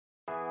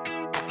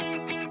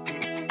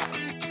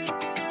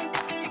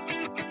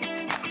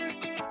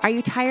Are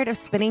you tired of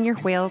spinning your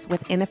wheels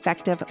with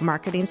ineffective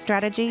marketing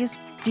strategies?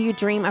 Do you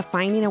dream of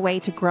finding a way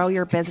to grow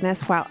your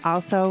business while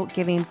also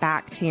giving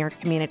back to your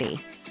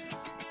community?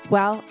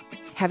 Well,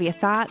 have you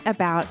thought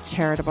about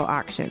charitable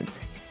auctions?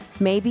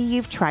 Maybe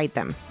you've tried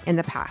them in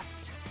the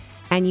past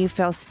and you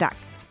feel stuck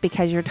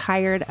because you're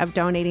tired of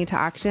donating to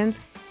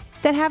auctions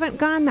that haven't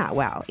gone that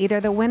well. Either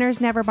the winners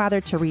never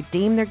bothered to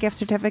redeem their gift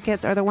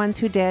certificates, or the ones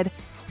who did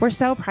were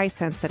so price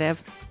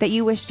sensitive that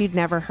you wished you'd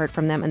never heard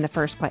from them in the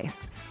first place.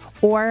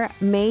 Or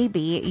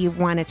maybe you've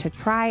wanted to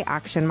try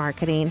auction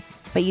marketing,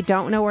 but you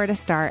don't know where to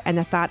start, and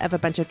the thought of a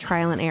bunch of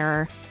trial and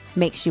error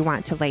makes you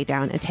want to lay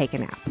down and take a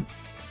nap.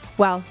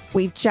 Well,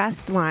 we've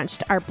just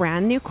launched our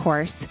brand new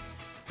course,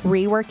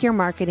 Rework Your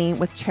Marketing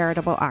with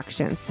Charitable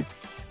Auctions.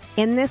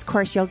 In this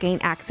course, you'll gain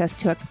access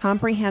to a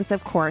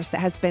comprehensive course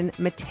that has been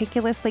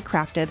meticulously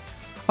crafted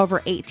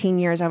over 18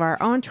 years of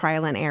our own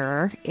trial and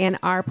error in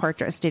our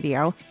portrait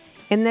studio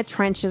in the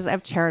trenches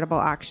of charitable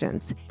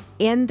auctions.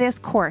 In this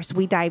course,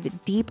 we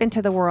dive deep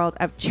into the world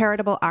of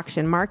charitable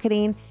auction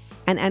marketing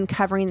and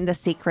uncovering the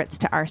secrets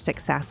to our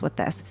success with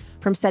this.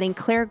 From setting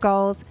clear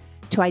goals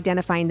to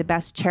identifying the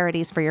best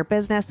charities for your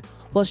business,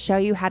 we'll show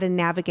you how to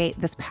navigate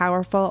this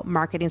powerful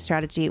marketing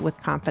strategy with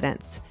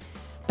confidence.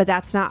 But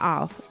that's not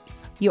all.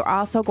 You're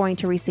also going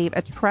to receive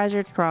a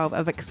treasure trove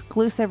of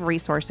exclusive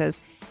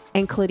resources,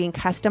 including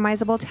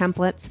customizable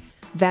templates,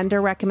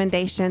 vendor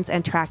recommendations,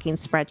 and tracking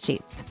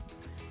spreadsheets.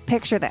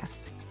 Picture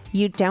this.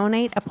 You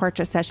donate a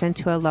portrait session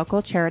to a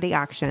local charity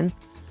auction.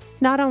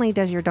 Not only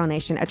does your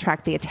donation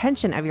attract the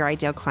attention of your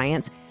ideal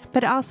clients,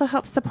 but it also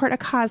helps support a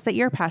cause that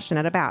you're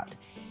passionate about.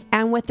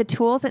 And with the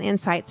tools and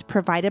insights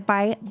provided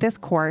by this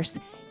course,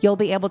 you'll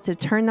be able to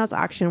turn those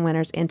auction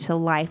winners into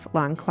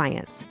lifelong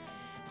clients.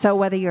 So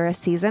whether you're a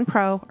seasoned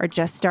pro or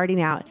just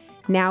starting out,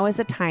 now is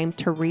the time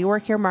to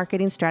rework your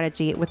marketing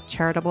strategy with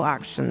charitable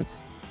auctions.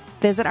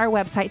 Visit our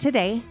website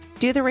today,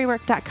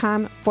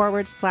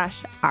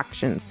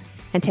 dotherework.com/auctions,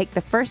 and take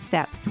the first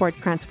step toward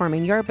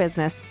transforming your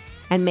business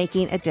and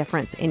making a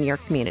difference in your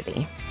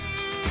community.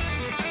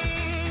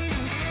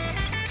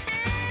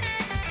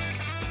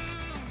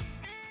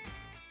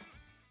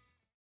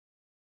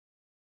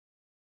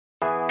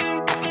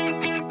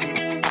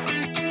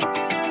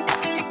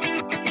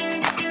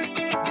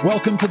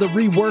 Welcome to The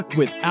Rework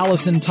with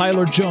Allison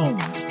Tyler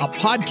Jones, a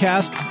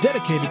podcast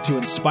dedicated to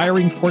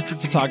inspiring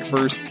portrait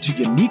photographers to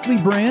uniquely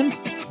brand,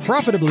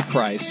 profitably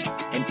price,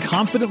 and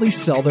confidently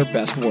sell their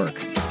best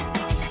work.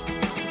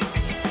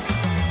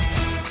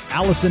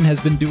 Allison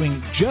has been doing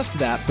just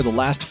that for the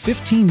last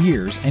 15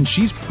 years, and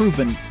she's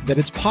proven that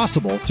it's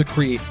possible to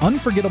create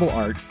unforgettable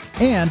art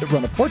and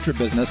run a portrait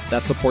business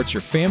that supports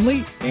your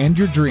family and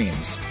your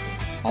dreams.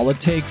 All it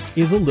takes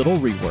is a little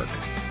rework.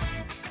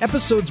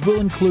 Episodes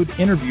will include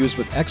interviews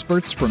with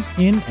experts from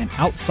in and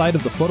outside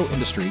of the photo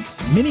industry,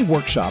 mini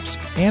workshops,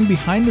 and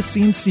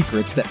behind-the-scenes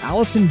secrets that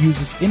Allison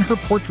uses in her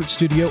portrait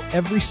studio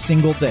every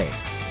single day.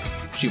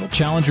 She will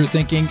challenge your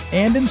thinking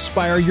and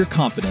inspire your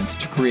confidence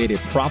to create a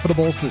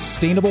profitable,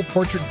 sustainable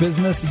portrait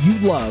business you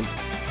love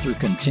through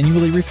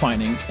continually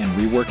refining and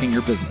reworking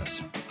your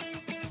business.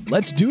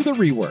 Let's do the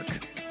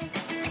rework.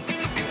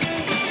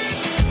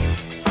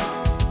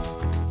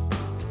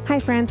 Hi,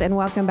 friends, and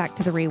welcome back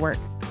to The Rework.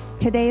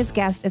 Today's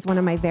guest is one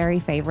of my very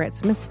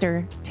favorites,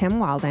 Mr. Tim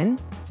Walden,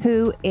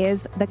 who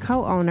is the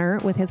co-owner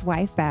with his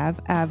wife, Bev,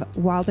 of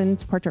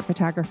Walden's Portrait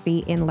Photography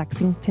in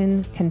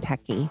Lexington,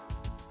 Kentucky.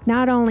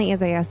 Not only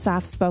is he a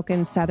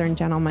soft-spoken Southern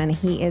gentleman,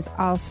 he is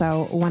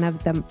also one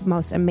of the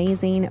most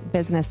amazing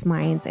business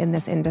minds in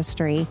this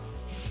industry.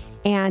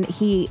 And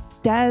he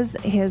does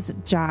his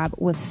job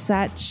with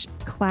such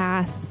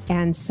class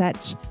and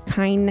such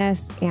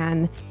kindness.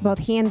 And both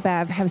he and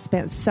Bev have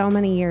spent so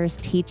many years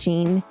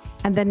teaching.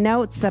 And the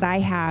notes that I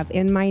have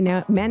in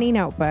my many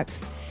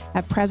notebooks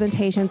of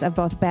presentations of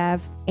both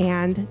Bev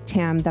and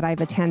Tim that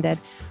I've attended,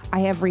 I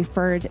have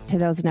referred to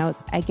those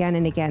notes again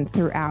and again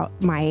throughout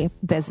my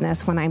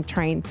business. When I'm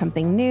trying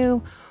something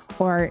new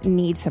or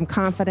need some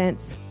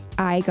confidence,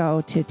 I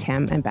go to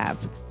Tim and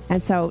Bev.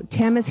 And so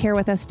Tim is here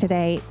with us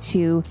today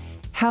to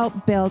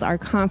help build our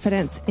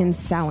confidence in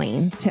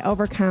selling, to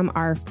overcome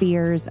our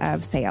fears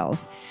of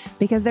sales,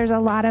 because there's a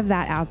lot of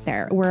that out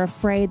there. We're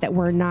afraid that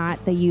we're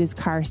not the used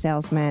car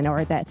salesman,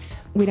 or that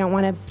we don't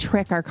want to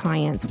trick our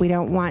clients. We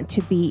don't want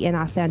to be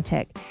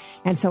inauthentic.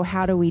 And so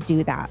how do we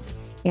do that?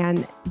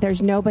 And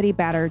there's nobody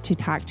better to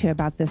talk to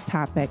about this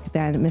topic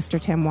than Mr.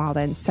 Tim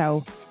Walden.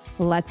 So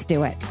let's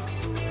do it.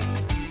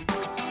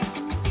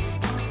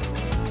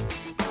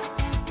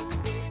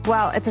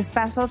 Well, it's a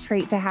special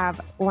treat to have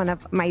one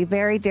of my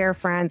very dear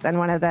friends and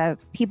one of the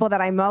people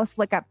that I most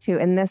look up to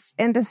in this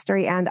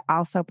industry and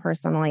also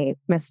personally,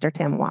 Mr.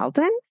 Tim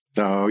Walden.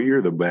 Oh,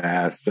 you're the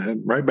best.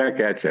 Right back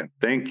at you.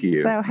 Thank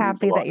you. So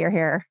happy that you're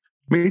here.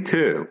 Me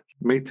too.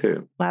 Me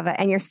too. Love it.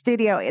 And your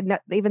studio,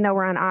 even though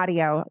we're on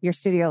audio, your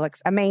studio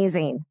looks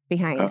amazing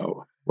behind.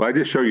 Oh, well, I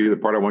just show you the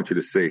part I want you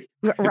to see.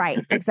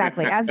 Right.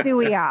 Exactly. As do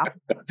we all.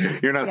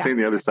 You're not seeing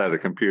the other side of the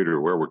computer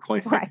where we're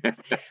cleaning. Right.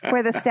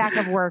 Where the stack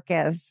of work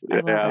is.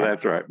 Yeah,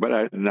 that's right.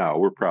 But no,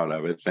 we're proud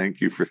of it. Thank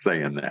you for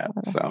saying that.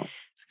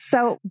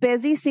 So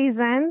busy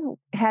season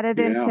headed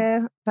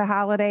into the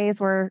holidays.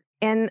 We're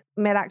in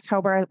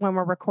mid-October when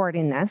we're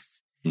recording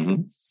this.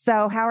 Mm-hmm.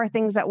 So how are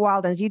things at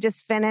Walden's? You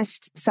just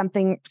finished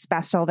something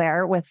special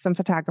there with some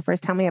photographers.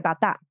 Tell me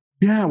about that.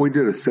 Yeah, we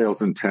did a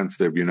sales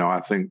intensive. I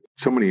think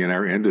so many in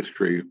our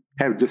industry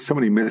have just so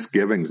many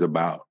misgivings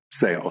about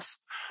sales.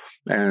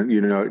 And,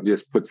 it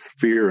just puts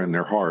fear in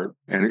their heart.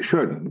 And it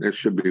shouldn't. It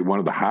should be one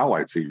of the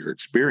highlights of your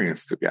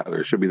experience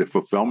together. It should be the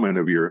fulfillment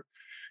of your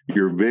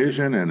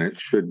vision, and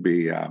it should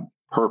be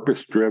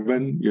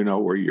purpose-driven,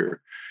 where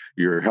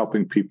you're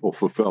helping people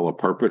fulfill a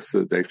purpose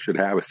that they should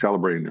have, is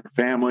celebrating their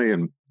family.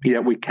 And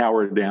yet we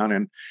cower down.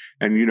 And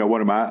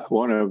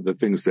one of the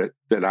things that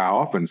I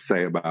often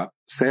say about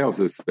sales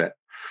is that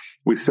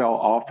we sell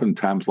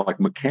oftentimes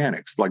like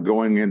mechanics, like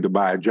going in to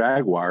buy a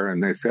Jaguar,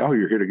 and they say, "Oh,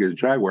 you're here to get a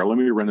Jaguar. Let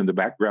me run in the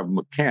back, grab a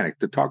mechanic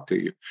to talk to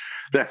you."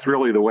 That's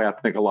really the way I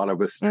think a lot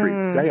of us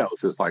treat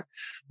sales. Is like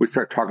we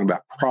start talking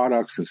about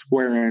products and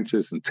square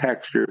inches and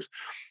textures.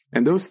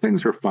 And those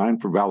things are fine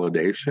for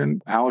validation,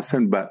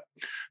 Allison, but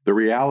the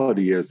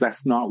reality is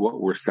that's not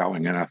what we're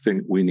selling. And I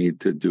think we need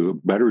to do a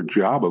better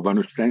job of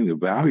understanding the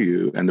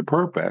value and the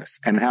purpose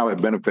and how it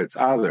benefits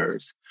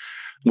others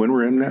when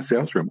we're in that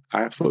sales room.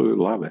 I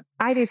absolutely love it.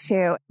 I do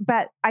too.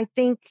 But I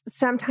think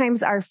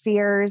sometimes our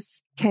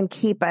fears can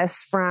keep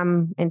us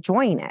from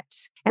enjoying it.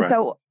 And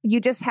so you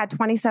just had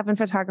 27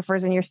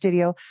 photographers in your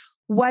studio.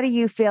 What do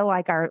you feel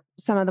like are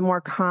some of the more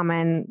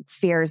common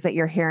fears that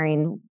you're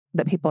hearing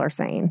that people are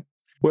saying?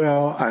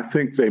 Well, I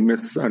think they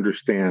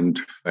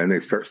misunderstand and they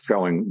start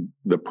selling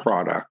the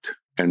product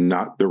and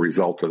not the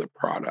result of the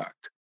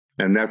product.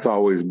 And that's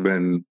always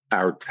been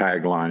our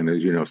tagline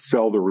is,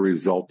 sell the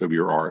result of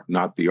your art,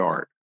 not the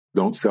art.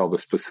 Don't sell the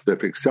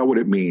specifics. Sell what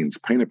it means.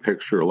 Paint a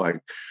picture.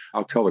 Like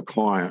I'll tell a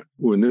client,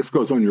 when this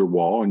goes on your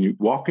wall and you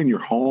walk in your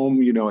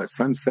home, at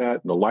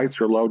sunset, and the lights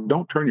are low,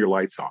 don't turn your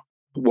lights on.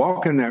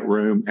 Walk in that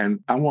room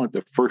and I want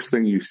the first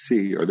thing you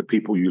see are the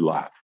people you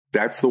love.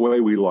 That's the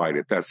way we light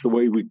it. That's the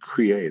way we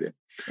create it.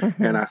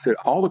 Mm-hmm. And I said,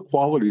 all the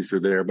qualities are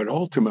there, but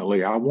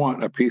ultimately I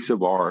want a piece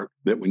of art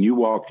that when you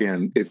walk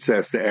in, it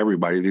says to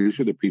everybody, these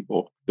are the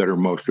people that are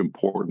most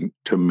important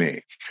to me.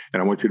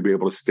 And I want you to be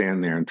able to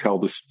stand there and tell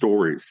the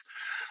stories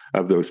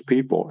of those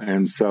people.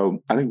 And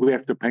so I think we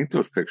have to paint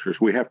those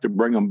pictures. We have to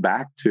bring them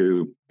back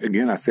to,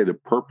 again, I say the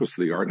purpose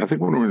of the art. And I think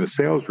when we're in the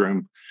sales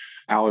room,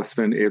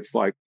 Allison, it's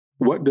like,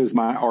 what does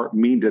my art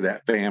mean to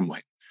that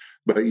family?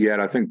 But yet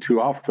I think too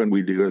often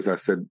we do, as I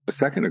said a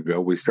second ago,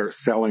 we start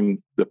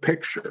selling the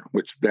picture,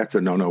 which that's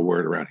a no-no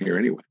word around here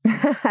anyway.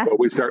 But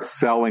we start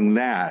selling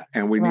that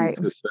and we need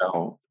to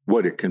sell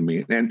what it can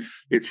mean. And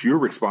it's your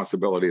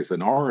responsibility as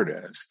an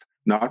artist,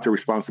 not the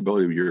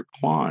responsibility of your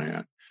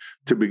client,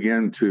 to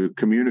begin to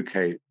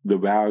communicate the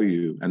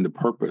value and the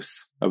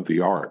purpose of the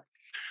art.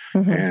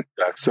 Mm-hmm. And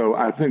so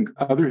I think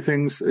other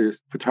things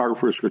is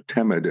photographers are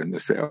timid in the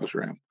sales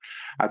room.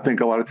 I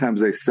think a lot of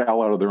times they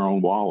sell out of their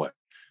own wallet.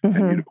 Mm-hmm.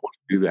 And you don't want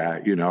to do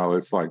that.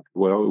 It's like,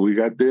 well, we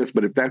got this,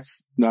 but if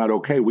that's not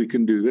okay, we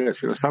can do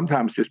this.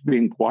 Sometimes just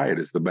being quiet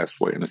is the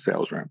best way in a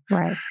sales room.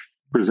 Right.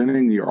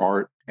 Presenting your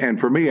art. And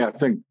for me, I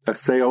think a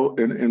sale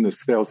in the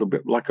sales is a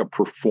bit like a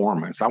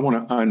performance. I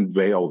want to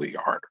unveil the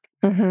art.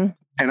 Mm-hmm.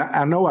 And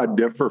I know I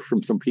differ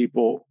from some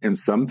people in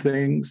some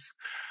things.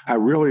 I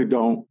really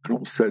don't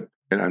set,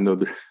 and I know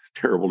this is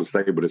terrible to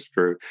say, but it's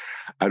true.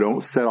 I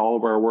don't set all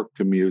of our work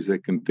to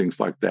music and things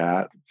like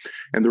that.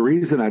 And the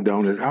reason I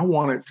don't is I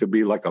want it to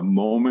be like a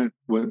moment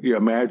when you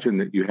imagine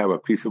that you have a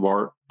piece of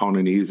art on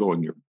an easel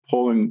and you're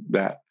pulling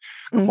that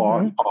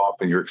cloth off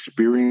and you're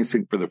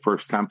experiencing for the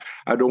first time.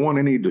 I don't want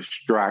any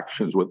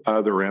distractions with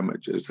other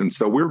images. And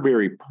so we're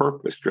very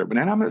purpose driven.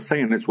 And I'm not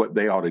saying it's what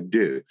they ought to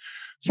do,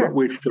 but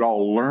we should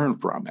all learn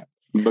from it.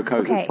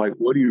 Because it's like,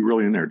 what are you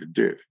really in there to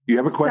do? You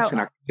have a question?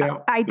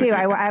 So, I do.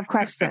 I have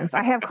questions.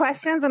 I have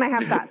questions and I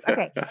have thoughts.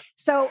 Okay.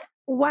 So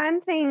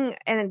one thing,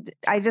 and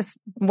I just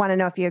want to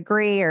know if you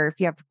agree or if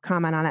you have a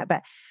comment on it,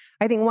 but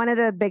I think one of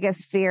the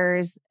biggest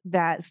fears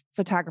that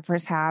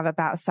photographers have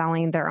about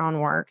selling their own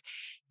work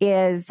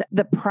is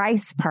the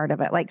price part of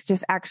it. Like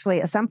just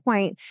actually at some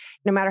point,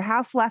 no matter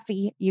how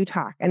fluffy you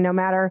talk and no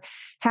matter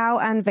how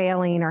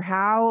unveiling or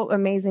how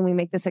amazing we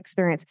make this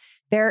experience,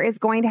 there is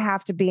going to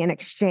have to be an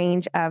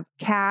exchange of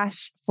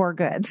cash for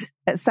goods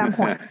at some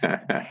point.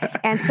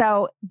 And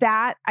so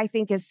that I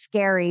think is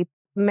scary.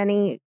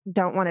 Many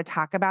don't want to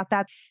talk about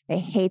that. They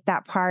hate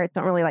that part,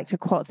 don't really like to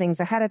quote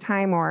things ahead of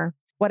time or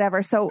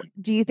whatever. So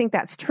do you think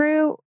that's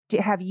true?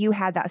 Have you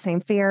had that same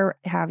fear?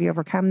 Have you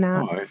overcome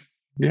that? Oh,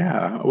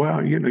 yeah.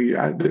 Well,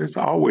 there's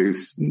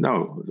always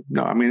no.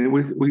 I mean,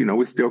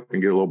 we still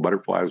can get a little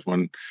butterflies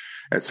at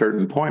a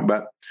certain point,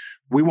 but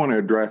we want to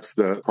address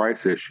the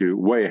price issue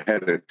way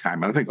ahead of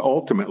time. And I think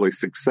ultimately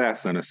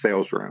success in a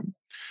sales room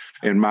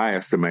in my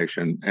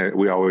estimation,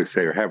 we always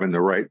say are having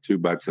the right two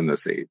butts in the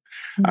seat.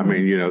 I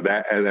mean,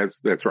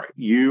 that's right.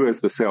 You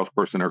as the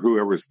salesperson or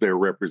whoever's there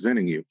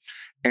representing you,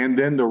 and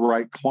then the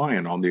right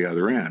client on the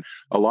other end.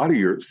 A lot of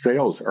your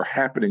sales are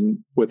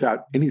happening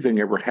without anything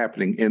ever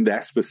happening in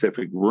that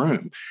specific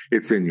room.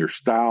 It's in your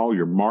style,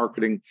 your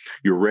marketing,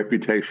 your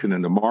reputation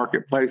in the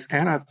marketplace.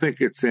 And I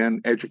think it's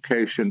in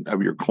education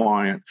of your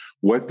client,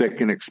 what they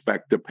can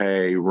expect to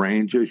pay,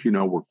 ranges.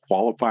 We're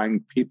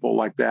qualifying people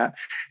like that.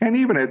 And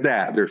even at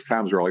that, there's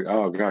times where like,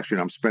 oh gosh,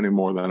 I'm spending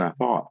more than I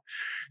thought.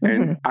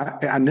 And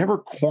I never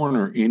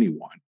corner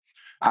anyone.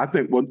 I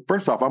think, well,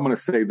 first off, I'm going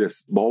to say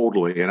this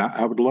boldly, and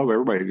I would love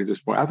everybody to get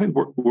this point. I think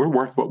we're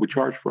worth what we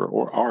charge for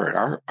our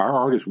art. Our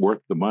art is worth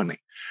the money.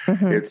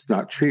 It's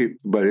not cheap,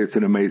 but it's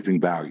an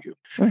amazing value.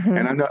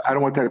 And I know I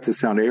don't want that to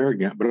sound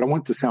arrogant, but I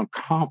want it to sound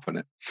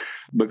confident,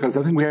 because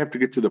I think we have to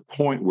get to the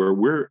point where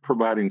we're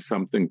providing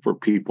something for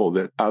people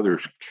that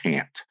others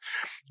can't.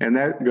 And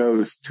that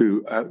goes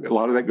to, a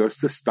lot of that goes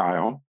to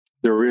style.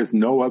 There is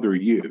no other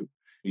you.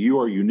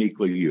 You are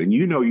uniquely you. And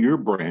your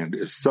brand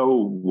is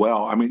so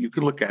well. I mean, you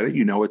can look at it,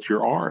 it's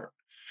your art.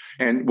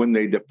 And when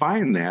they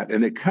define that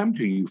and they come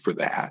to you for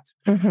that,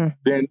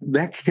 then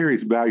that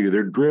carries value.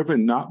 They're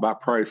driven not by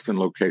price and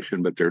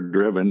location, but they're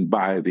driven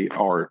by the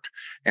art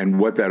and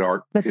what that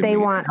art. But they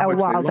want a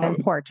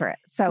Walden portrait.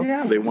 So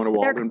yeah, they want a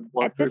Walden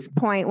portrait. At this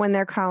point, when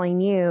they're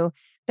calling you,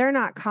 they're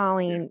not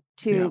calling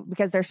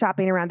because they're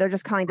shopping around. They're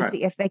just calling to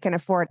see if they can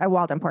afford a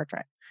Walden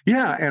portrait.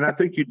 Yeah. And I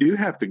think you do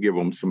have to give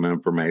them some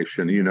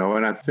information,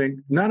 and I think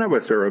none of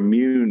us are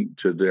immune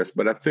to this,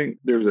 but I think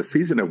there's a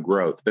season of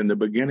growth. In the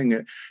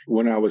beginning,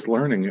 when I was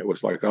learning, it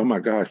was like, oh my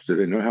gosh, do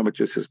they know how much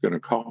this is going to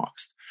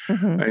cost?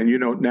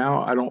 And,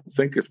 now I don't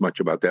think as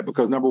much about that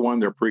because number one,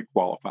 they're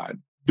pre-qualified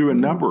through a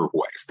number of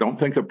ways. Don't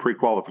think of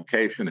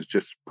pre-qualification as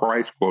just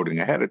price quoting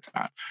ahead of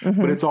time,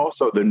 but it's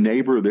also the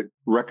neighbor that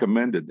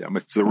recommended them.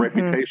 It's the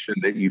reputation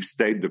that you've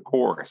stayed the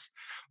course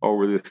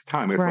over this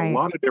time. It's a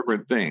lot of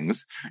different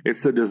things.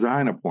 It's a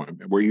design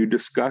appointment where you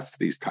discuss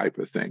these type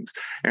of things.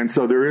 And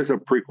so there is a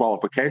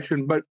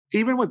pre-qualification, but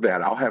even with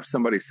that, I'll have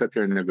somebody sit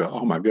there and they'll go,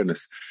 oh my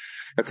goodness,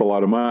 that's a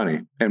lot of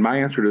money. And my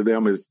answer to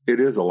them is, it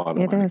is a lot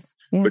of money. It is.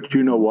 Yeah. But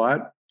you know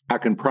what? I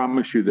can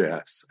promise you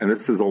this, and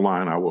this is a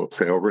line I will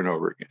say over and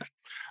over again.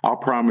 I'll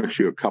promise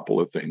you a couple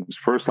of things.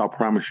 First, I'll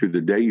promise you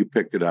the day you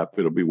pick it up,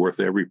 it'll be worth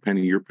every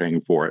penny you're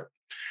paying for it.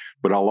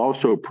 But I'll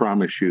also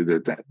promise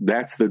you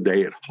that's the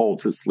day it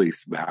holds its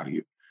least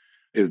value,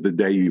 is the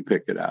day you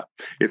pick it up.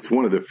 It's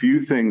one of the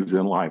few things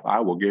in life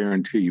I will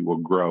guarantee you will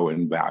grow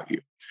in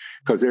value.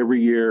 Because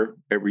every year,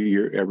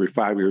 every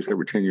 5 years,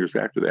 every 10 years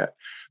after that,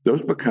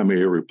 those become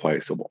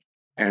irreplaceable.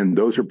 And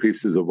those are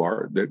pieces of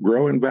art that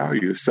grow in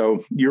value.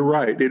 So you're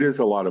right. It is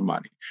a lot of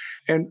money.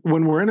 And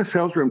when we're in a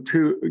sales room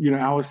too,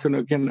 Allison,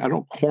 again, I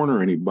don't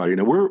corner anybody.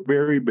 Now, we're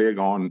very big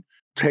on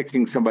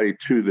taking somebody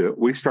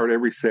we start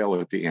every sale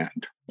at the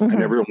end. I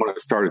never want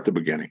to start at the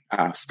beginning.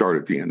 I start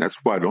at the end. That's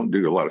why I don't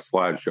do a lot of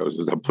slideshows.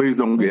 Please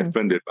don't be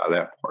offended by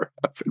that part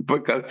of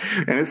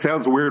it. And it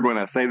sounds weird when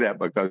I say that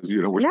because,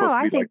 we're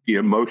supposed to be like the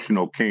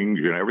emotional kings,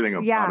 everything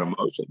about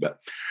emotion.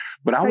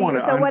 But I want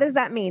to. So what does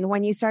that mean?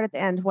 When you start at the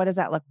end, what does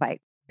that look like?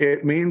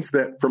 It means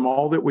that from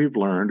all that we've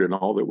learned and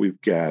all that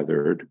we've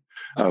gathered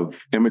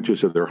of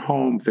images of their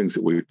home, things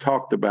that we've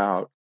talked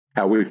about,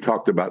 how we've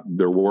talked about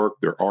their work,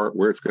 their art,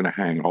 where it's going to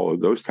hang, all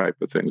of those type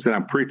of things. And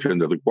I'm preaching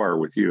to the choir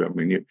with you. I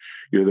mean,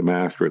 you're the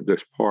master at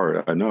this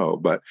part, I know,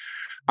 but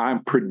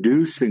I'm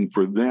producing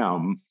for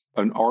them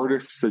an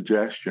artist's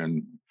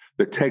suggestion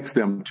that takes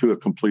them to a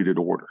completed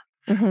order.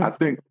 I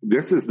think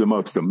this is the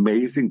most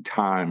amazing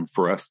time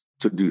for us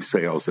to do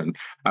sales. And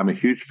I'm a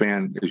huge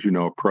fan, as you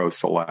know, of Pro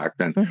Select.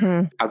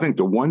 And I think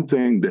the one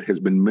thing that has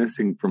been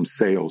missing from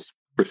sales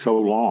for so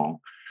long,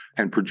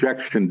 and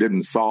projection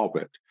didn't solve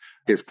it,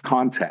 is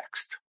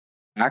context.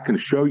 I can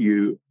show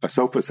you a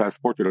sofa-sized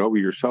portrait over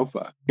your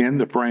sofa in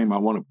the frame I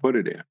want to put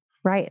it in.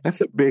 Right. That's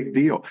a big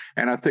deal.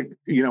 And I think,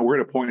 we're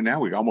at a point now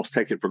we almost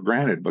take it for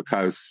granted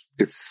because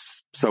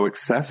it's so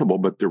accessible.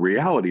 But the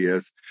reality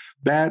is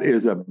that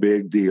is a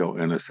big deal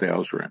in a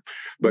sales room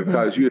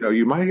because,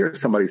 you might hear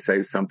somebody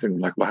say something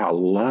like, wow, I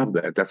love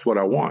that. That's what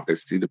I want. They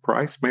see the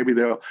price. Maybe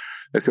they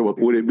say, well,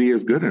 would it be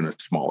as good in a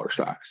smaller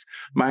size?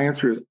 My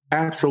answer is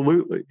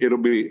absolutely. It'll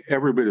be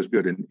every bit as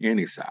good in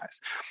any size.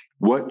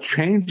 What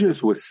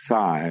changes with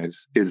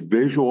size is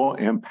visual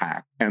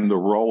impact and the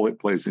role it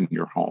plays in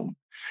your home.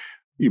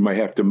 You may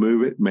have to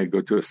move it, may go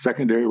to a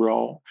secondary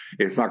role.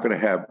 It's not going to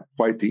have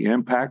quite the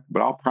impact,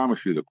 but I'll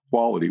promise you the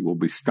quality will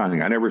be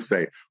stunning. I never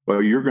say,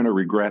 well, you're going to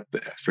regret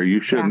this or you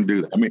shouldn't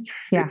do that. I mean,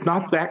 it's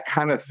not that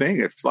kind of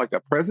thing. It's like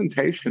a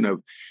presentation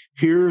of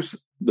here's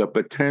the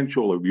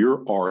potential of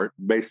your art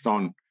based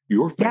on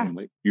your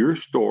family, your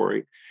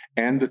story,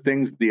 and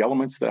the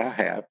elements that I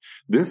have.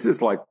 This is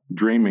like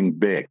dreaming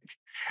big.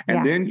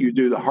 And then you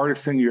do the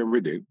hardest thing you ever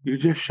do. You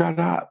just shut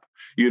up.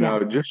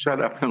 Just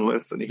shut up and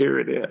listen. Here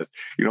it is.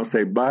 You don't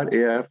say, but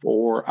if,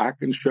 or I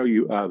can show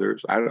you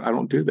others. I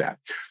don't do that.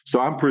 So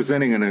I'm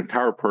presenting an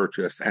entire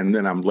purchase and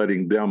then I'm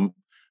letting them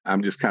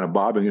I'm just kind of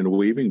bobbing and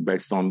weaving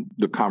based on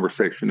the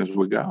conversation as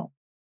we go.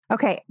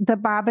 Okay, the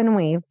bob and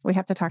weave, we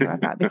have to talk about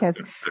that because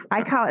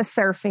I call it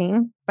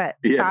surfing, but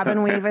bob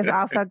and weave is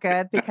also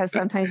good because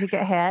sometimes you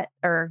get hit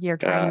or you're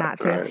trying not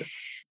to. Right.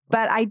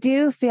 But I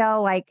do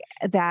feel like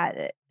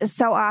that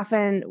so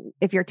often,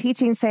 if you're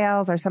teaching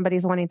sales or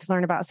somebody's wanting to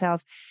learn about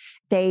sales,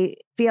 they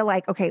feel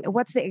like, okay,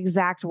 what's the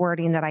exact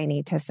wording that I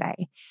need to say?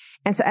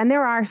 And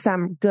there are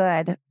some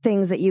good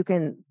things that you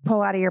can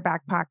pull out of your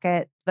back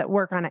pocket that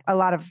work on a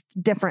lot of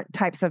different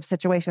types of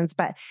situations.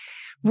 But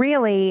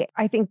really,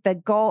 I think the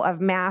goal of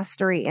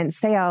mastery in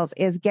sales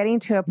is getting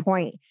to a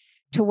point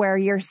to where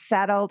you're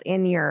settled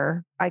in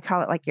your, I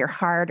call it like your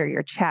heart or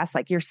your chest,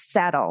 like you're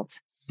settled.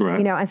 Right.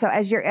 You know, and so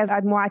as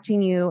I'm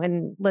watching you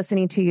and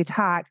listening to you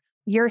talk,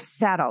 you're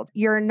settled.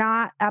 You're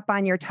not up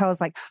on your toes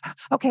like,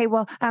 okay,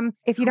 well,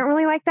 if you don't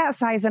really like that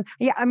size, and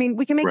yeah, I mean,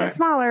 we can make it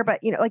smaller,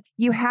 but you know, like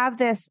you have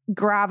this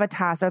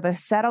gravitas or the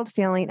settled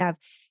feeling of,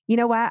 you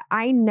know what?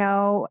 I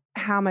know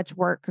how much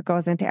work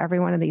goes into every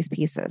one of these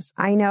pieces.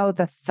 I know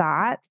the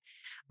thought.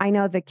 I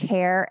know the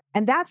care.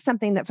 And that's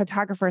something that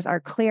photographers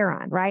are clear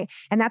on, right?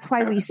 And that's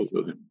why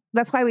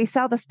that's why we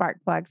sell the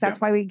spark plugs.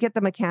 That's why we get the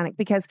mechanic,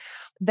 because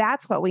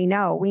that's what we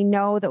know. We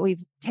know that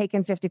we've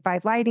taken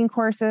 55 lighting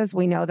courses.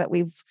 We know that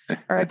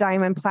are a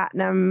diamond,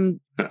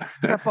 platinum,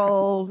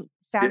 purple,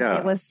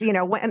 fabulous,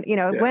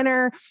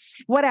 winner,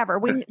 whatever.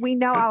 We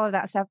know all of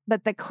that stuff,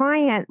 but the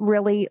client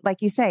really,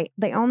 like you say,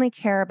 they only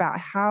care about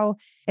how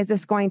is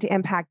this going to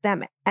impact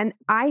them. And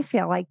I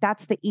feel like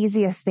that's the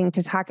easiest thing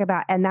to talk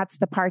about. And that's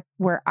the part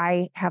where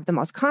I have the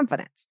most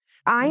confidence.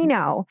 I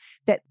know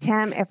that,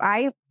 Tim, if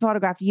I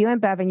photographed you and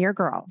Bev and your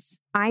girls,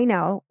 I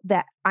know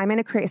that I'm going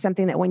to create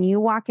something that when you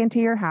walk into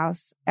your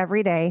house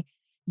every day,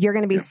 you're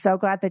going to be so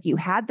glad that you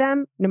had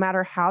them, no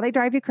matter how they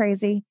drive you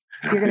crazy.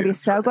 You're going to be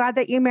so glad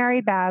that you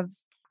married Bev.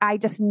 I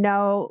just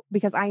know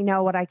because I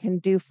know what I can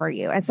do for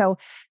you. And so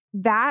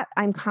that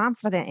I'm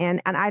confident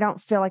in, and I don't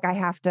feel like I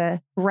have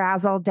to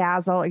razzle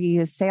dazzle or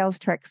use sales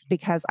tricks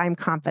because I'm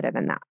confident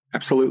in that.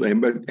 Absolutely.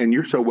 And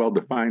you're so well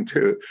defined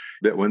too,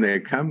 that when they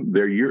come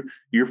there,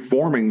 you're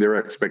forming their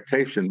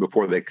expectation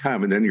before they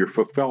come, and then you're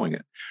fulfilling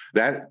it.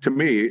 That, to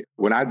me,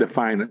 when I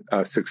define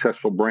a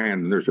successful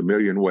brand, and there's a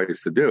million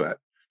ways to do it,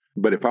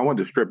 but if I wanted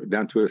to strip it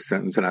down to a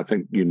sentence, and I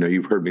think,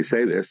 you've heard me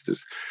say this,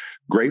 is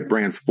great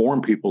brands form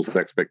people's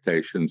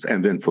expectations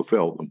and then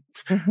fulfill them.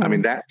 Mm-hmm. I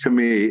mean, that to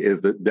me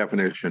is the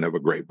definition of a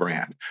great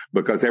brand,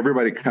 because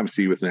everybody comes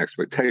to you with an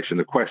expectation.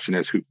 The question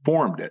is who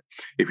formed it.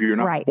 If you're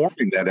not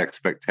forming that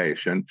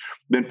expectation,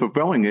 then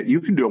fulfilling it,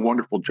 you can do a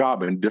wonderful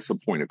job and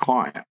disappoint a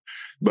client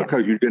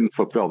because you didn't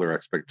fulfill their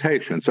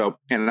expectation. So,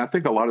 and I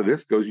think a lot of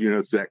this goes,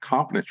 to that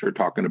confidence you're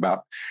talking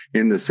about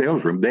in the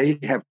sales room. They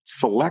have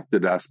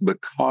selected us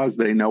because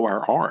they know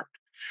our art.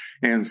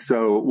 And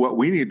so what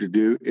we need to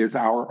do is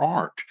our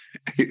art.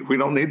 We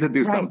don't need to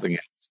do something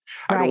else.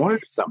 I don't want to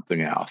do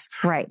something else.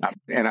 Right.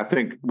 And I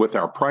think with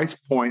our price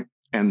point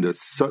and the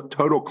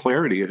total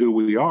clarity of who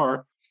we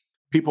are,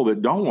 people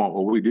that don't want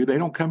what we do, they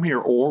don't come here,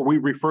 or we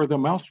refer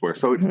them elsewhere.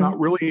 So it's not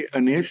really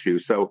an issue.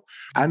 So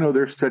I know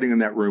they're sitting in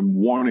that room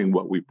wanting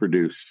what we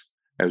produce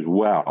as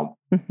well.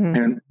 Mm-hmm.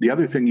 And the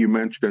other thing you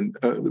mentioned,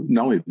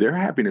 not only their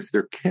happiness,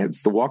 their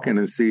kids to walk in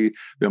and see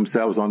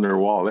themselves on their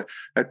wall.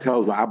 That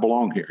tells them I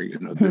belong here.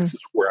 This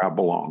is where I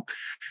belong.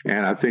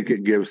 And I think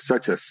it gives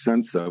such a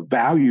sense of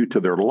value to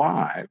their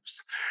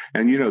lives.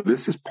 And,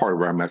 this is part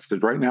of our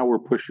message. Right now, we're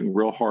pushing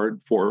real hard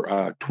for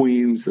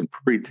tweens and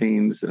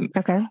preteens and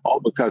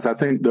all, because I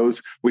think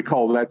we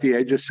call that the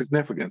age of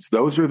significance.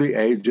 Those are the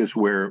ages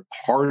where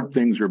hard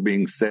things are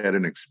being said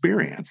and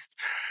experienced.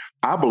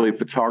 I believe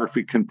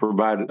photography can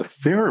provide a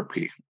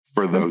therapy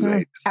for those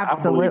ages.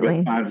 Absolutely. I believe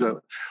it finds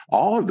out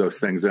all of those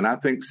things. And I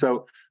think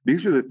so.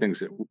 These are the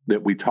things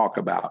that we talk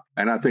about.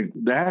 And I think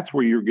that's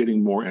where you're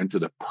getting more into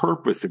the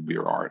purpose of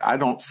your art. I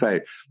don't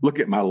say, look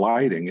at my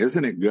lighting.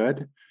 Isn't it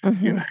good?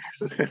 Mm-hmm.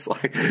 It's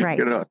like,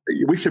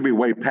 we should be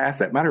way past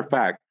that. Matter of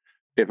fact,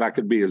 if I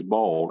could be as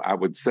bold, I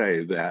would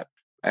say that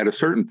at a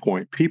certain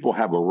point, people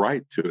have a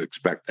right to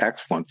expect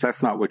excellence.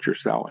 That's not what you're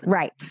selling.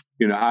 Right.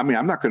 I'm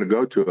not going to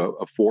go to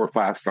a 4 or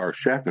 5 star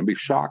chef and be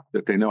shocked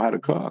that they know how to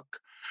cook.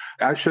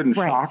 I shouldn't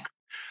shock.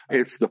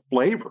 It's the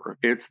flavor.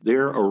 It's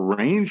their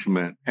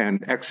arrangement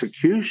and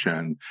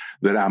execution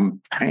that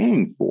I'm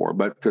paying for.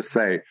 But to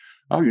say,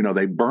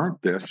 they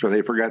burnt this or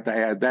they forgot to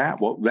add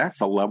that. Well, that's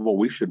a level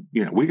we should,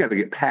 we got to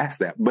get past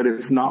that. But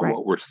it's not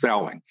what we're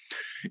selling.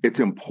 It's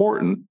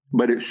important,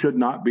 but it should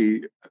not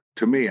be.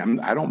 To me,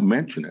 I don't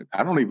mention it.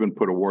 I don't even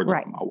put a word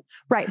on my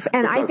right.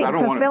 And I think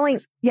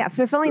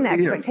fulfilling the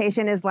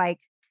expectation is like,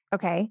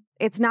 okay,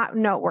 it's not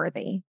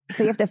noteworthy.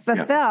 So you have to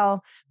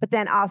fulfill, but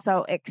then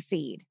also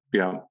exceed.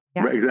 Yeah,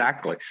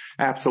 exactly.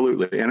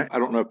 Absolutely. And I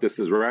don't know if this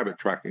is rabbit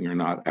tracking or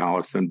not,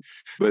 Allison,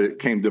 but it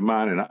came to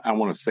mind, and I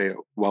want to say it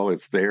while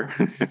it's there.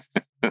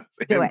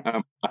 Do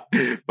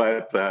it.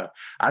 But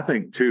I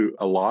think, too,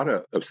 a lot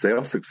of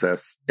sales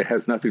success, it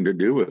has nothing to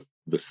do with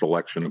the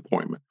selection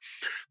appointment.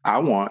 I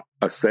want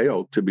a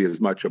sale to be as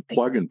much a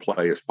plug and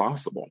play as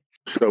possible.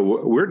 So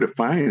we're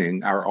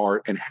defining our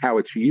art and how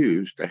it's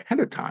used ahead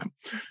of time.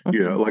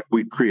 Like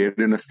we created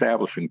an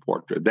establishing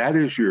portrait. That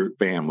is your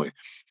family.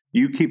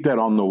 You keep that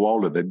on the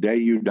wall to the day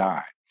you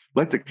die.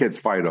 Let the kids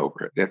fight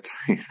over it.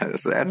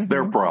 That's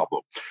their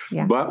problem.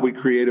 Yeah. But we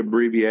create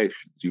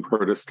abbreviations. You've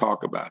heard us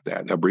talk about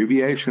that.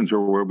 Abbreviations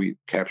are where we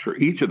capture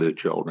each of the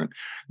children.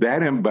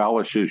 That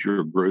embellishes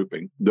your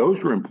grouping.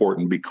 Those are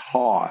important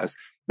because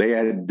they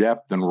add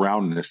depth and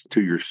roundness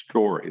to your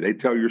story. They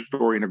tell your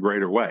story in a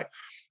greater way.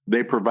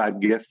 They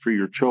provide gifts for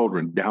your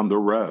children down the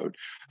road.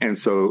 And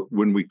so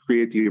when we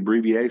create the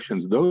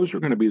abbreviations, those are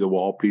going to be the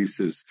wall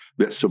pieces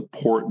that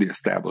support the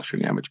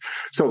establishing image.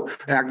 So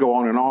I go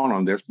on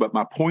on this, but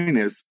my point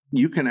is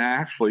you can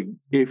actually,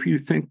 if you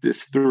think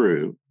this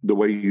through the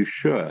way you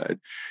should,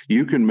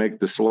 you can make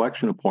the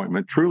selection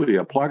appointment truly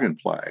a plug and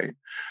play.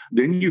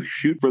 Then you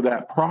shoot for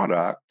that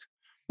product.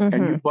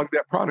 And you plug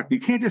that product. You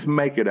can't just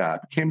make it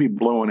up. You can't be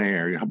blowing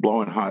air,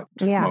 blowing hot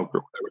smoke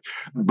or whatever.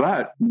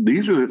 But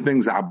these are the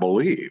things I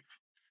believe.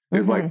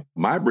 It's like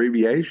my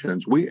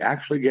abbreviations. We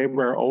actually gave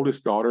our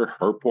oldest daughter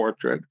her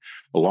portrait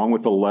along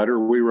with the letter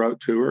we wrote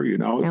to her,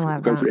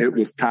 because it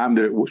was time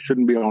that it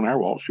shouldn't be on our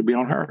wall. It should be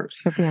on hers.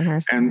 Should be on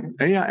hers.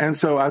 And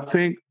so I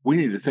think we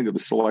need to think of the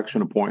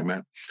selection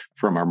appointment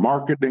from our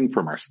marketing,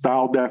 from our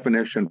style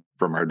definition,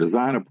 from our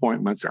design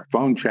appointments, our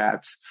phone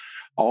chats,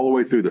 all the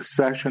way through the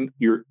session.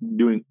 You're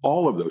doing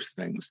all of those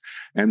things.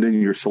 And then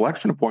your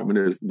selection appointment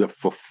is the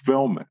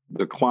fulfillment,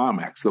 the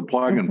climax, the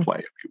plug and play,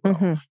 if you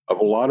will, of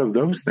a lot of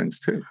those things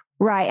too.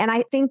 Right. And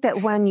I think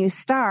that when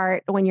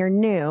you're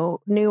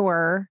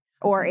newer,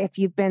 or if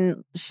you've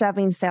been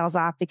shoving sales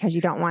off because you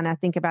don't want to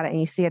think about it and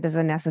you see it as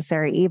a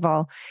necessary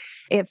evil,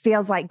 it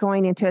feels like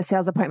going into a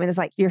sales appointment is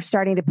like you're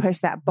starting to push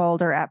that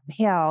boulder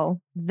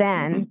uphill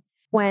then,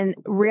 when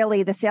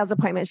really the sales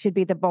appointment should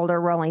be the boulder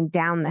rolling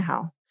down the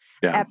hill.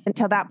 Yeah. Up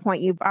until that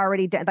point, you've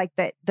already done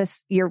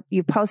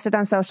you posted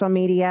on social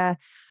media.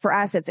 For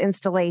us, it's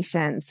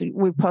installations.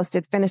 We've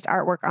posted finished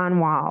artwork on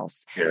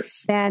walls.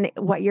 Yes. Then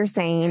what you're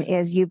saying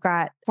is you've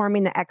got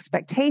forming the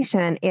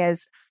expectation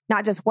is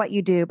not just what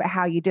you do, but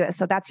how you do it.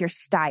 So that's your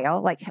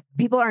style. Like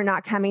people are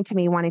not coming to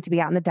me wanting to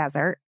be out in the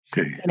desert.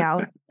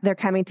 They're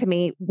coming to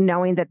me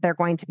knowing that they're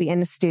going to be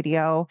in the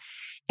studio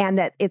and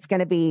that it's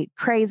going to be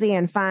crazy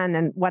and fun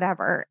and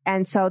whatever.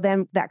 And so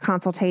then that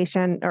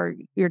consultation or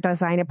your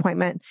design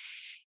appointment,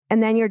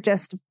 and then you're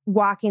just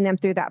walking them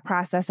through that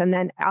process. And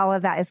then all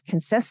of that is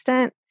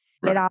consistent.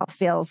 Right. It all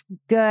feels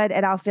good.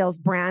 It all feels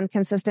brand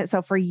consistent.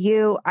 So for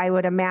you, I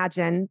would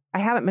imagine, I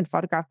haven't been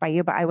photographed by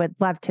you, but I would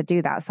love to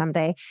do that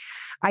someday.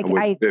 I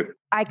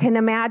can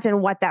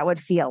imagine what that would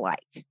feel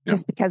like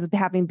just because of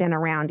having been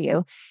around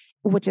you,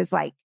 which is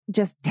like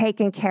just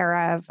taken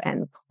care of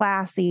and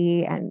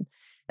classy and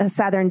a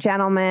Southern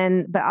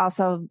gentleman, but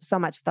also so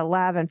much the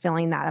love and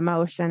feeling that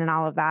emotion and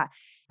all of that.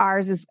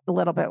 Ours is a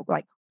little bit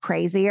like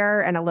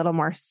crazier and a little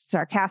more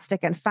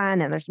sarcastic and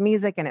fun, and there's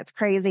music and it's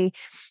crazy.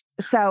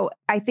 So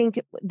I think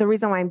the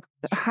reason why I'm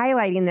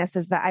highlighting this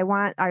is that I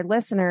want our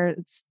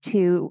listeners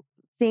to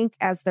think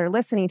as they're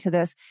listening to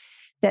this,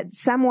 that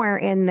somewhere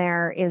in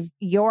there is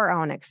your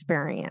own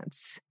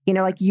experience,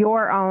 like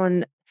your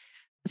own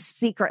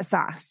secret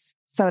sauce,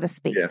 so to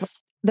speak.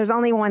 Yes. There's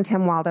only one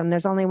Tim Walden.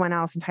 There's only one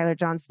Allison Tyler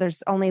Jones.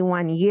 There's only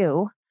one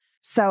you.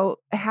 So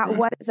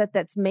what is it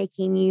that's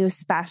making you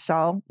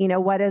special?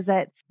 What is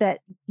it that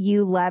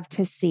you love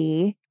to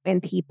see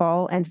in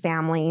people and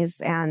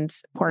families and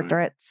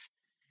portraits?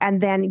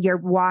 And then you're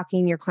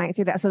walking your client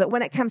through that so that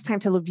when it comes time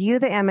to view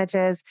the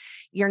images,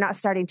 you're not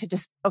starting to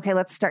just, okay,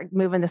 let's start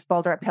moving this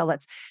boulder uphill.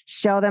 Let's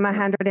show them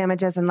 100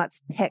 images and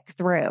let's pick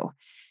through.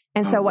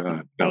 And so what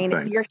you're saying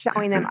is you're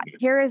showing them,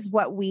 here is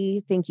what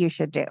we think you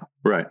should do.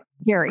 Right.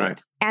 Period.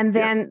 Right. And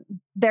then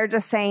they're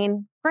just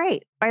saying,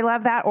 great, I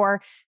love that.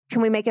 Or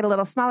can we make it a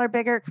little smaller,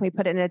 bigger? Can we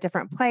put it in a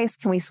different place?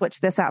 Can we switch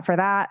this out for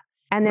that?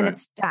 And then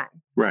it's done.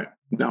 Right.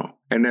 No.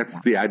 And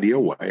that's the ideal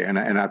way. And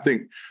I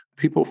think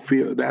people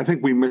I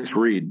think we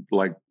misread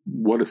like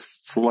what a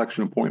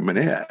selection appointment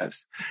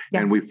is.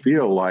 Yeah. And we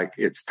feel like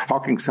it's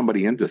talking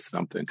somebody into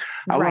something.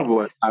 I love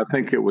what I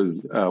think it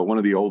was one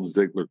of the old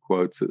Ziegler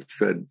quotes that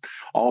said,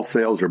 all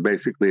sales are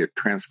basically a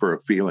transfer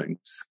of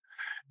feelings.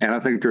 And I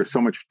think there's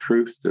so much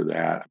truth to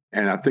that.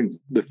 And I think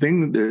the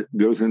thing that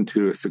goes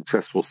into a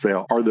successful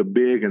sale are the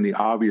big and the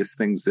obvious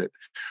things that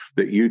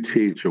you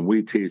teach and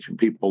we teach and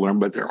people learn,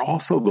 but they're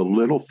also the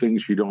little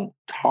things you don't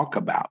talk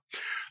about.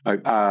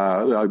 Like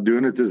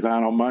doing a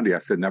design on Monday, I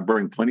said, now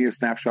bring plenty of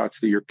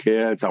snapshots to your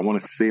kids. I want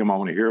to see them. I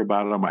want to hear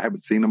about them. I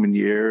haven't seen them in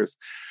years.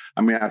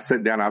 I mean, I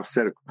sat down, I've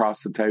sat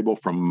across the table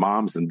from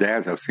moms and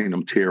dads. I've seen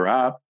them tear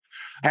up,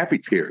 happy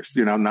tears,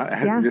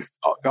 just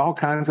all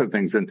kinds of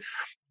things. And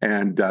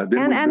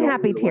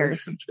unhappy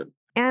tears.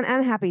 And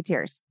unhappy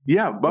tears.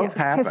 Yeah, both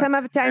happen. Because some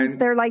of the times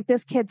they're like,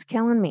 this kid's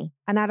killing me.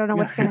 And I don't know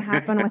what's going to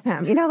happen with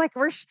him. Like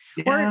we're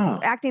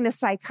acting as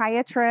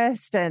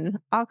psychiatrist and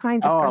all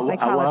kinds of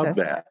psychologists.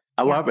 I love that.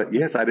 I love it.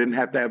 Yes, I didn't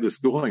have to have the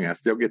schooling. I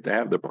still get to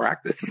have the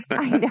practice.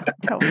 I know,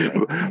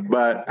 totally.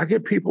 But I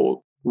get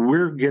people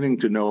we're getting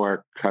to know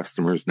our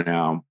customers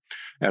now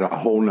at a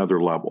whole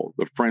nother level,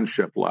 the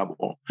friendship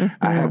level.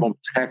 I have them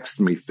text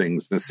me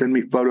things and send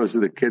me photos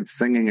of the kids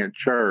singing at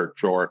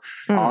church or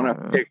on a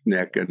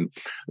picnic, and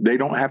they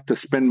don't have to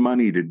spend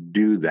money to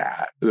do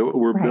that.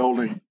 We're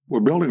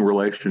building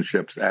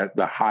relationships at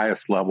the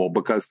highest level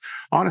because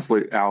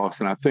honestly,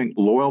 Allison, I think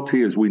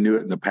loyalty as we knew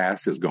it in the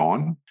past is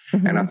gone.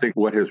 And I think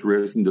what has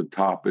risen to the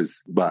top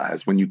is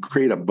buzz. When you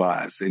create a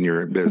buzz in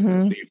your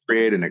business, you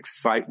create an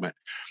excitement,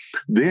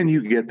 then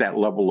you get that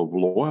level of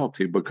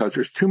loyalty because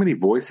there's too many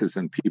voices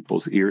in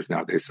people's ears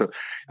nowadays. So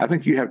I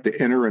think you have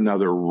to enter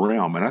another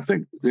realm. And I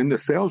think in the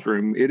sales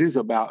room, it is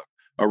about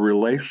a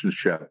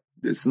relationship.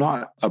 It's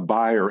not a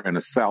buyer and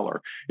a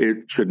seller.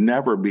 It should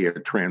never be a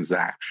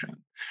transaction.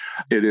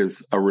 It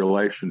is a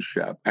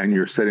relationship. And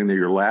you're sitting there,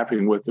 you're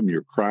laughing with them,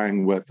 you're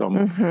crying with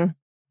them,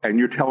 and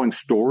you're telling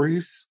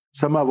stories.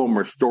 Some of them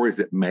are stories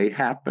that may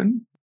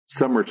happen.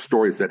 Some are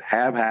stories that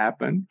have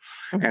happened.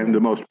 And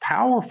the most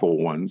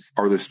powerful ones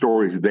are the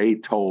stories they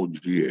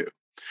told you.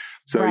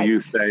 So you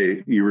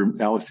say,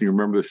 Allison, you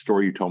remember the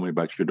story you told me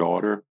about your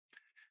daughter?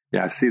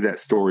 Yeah, I see that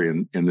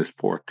story in this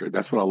portrait.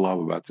 That's what I love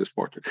about this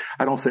portrait.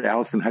 I don't say,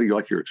 Allison, how do you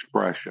like your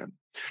expression?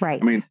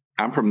 Right. I mean,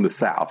 I'm from the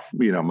South.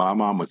 You know, my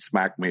mom would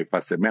smack me if I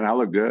said, man, I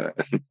look good.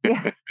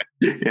 Yeah.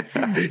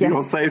 You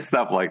don't say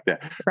stuff like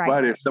that. Right.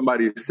 But if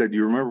somebody said,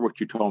 you remember what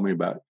you told me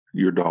about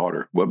your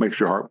daughter, what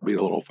makes your heart beat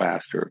a little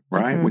faster,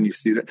 right? When you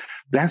see that,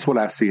 that's what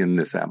I see in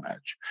this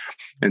image.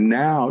 And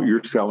now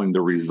you're selling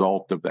the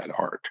result of that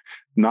art,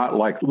 not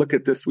like, look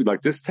at this, we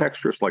like this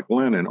texture, it's like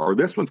linen, or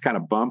this one's kind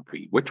of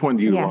bumpy. Which one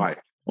do you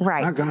like?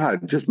 Right. My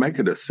God, just make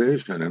a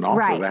decision and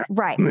offer that.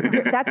 Right.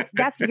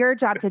 That's your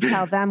job to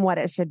tell them what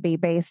it should be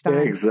based on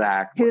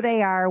exactly who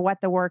they are,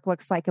 what the work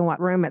looks like, and what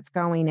room it's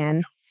going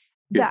in.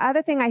 The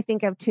other thing I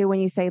think of too, when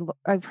you say,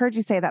 I've heard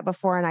you say that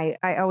before, and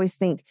I always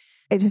think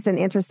it's just an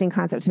interesting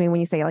concept to me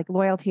when you say like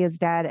loyalty is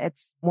dead.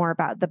 It's more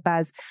about the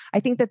buzz. I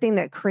think the thing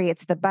that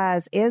creates the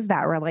buzz is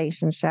that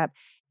relationship.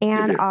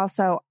 And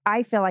also,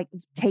 I feel like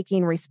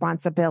taking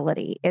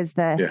responsibility is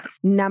the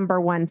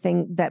number one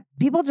thing that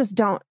people just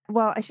don't.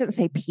 Well, I shouldn't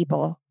say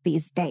people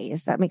these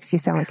days. That makes you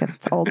sound like an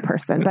old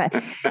person,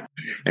 but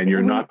and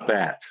you're not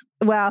that.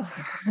 Well,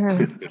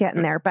 it's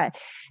getting there. But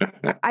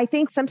I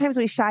think sometimes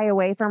we shy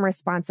away from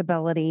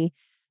responsibility.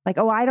 Like,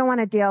 oh, I don't want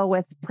to deal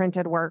with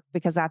printed work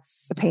because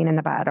that's a pain in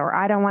the butt, or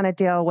I don't want to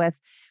deal with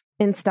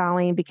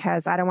installing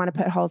because I don't want to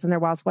put holes in their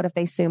walls. What if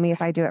they sue me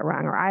if I do it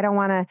wrong? Or I don't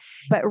want to,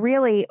 but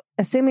really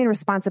assuming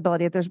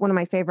responsibility. There's one of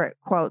my favorite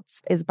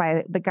quotes is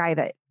by the guy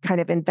that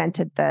kind of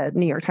invented the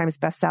New York Times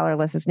bestseller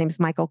list. His name's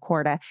Michael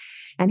Korda.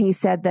 And he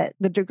said that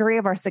the degree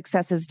of our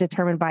success is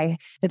determined by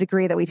the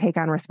degree that we take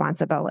on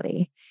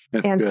responsibility.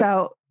 That's and good.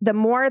 So the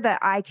more that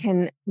I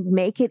can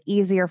make it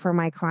easier for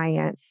my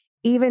client,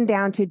 even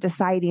down to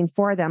deciding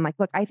for them, like,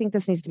 look, I think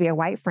this needs to be a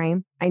white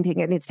frame. I think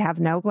it needs to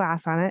have no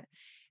glass on it.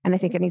 And I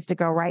think it needs to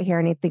go right here.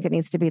 And I think it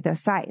needs to be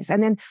this size.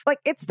 And then like,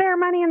 it's their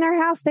money in their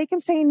house. They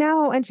can say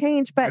no and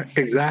change. But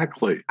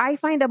exactly, I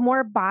find the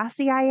more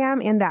bossy I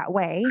am in that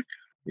way,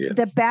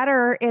 the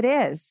better it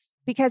is,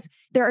 because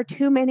there are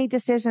too many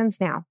decisions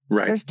now.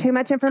 Right. There's too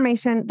much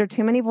information. There are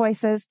too many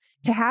voices.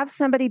 To have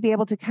somebody be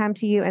able to come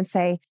to you and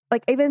say,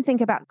 like, even think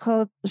about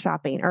clothes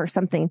shopping or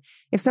something.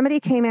 If somebody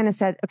came in and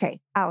said, okay,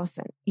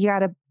 Allison, you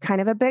got a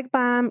kind of a big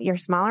bum, you're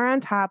smaller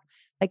on top.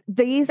 Like,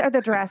 these are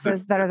the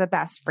dresses that are the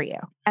best for you.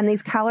 And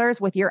these colors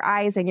with your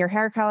eyes and your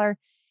hair color,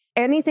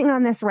 anything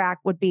on this rack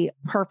would be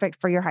perfect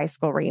for your high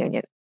school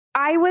reunion.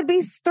 I would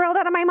be thrilled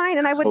out of my mind.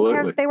 And I wouldn't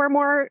care if they were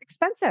more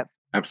expensive.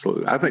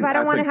 Absolutely. I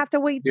don't want to have to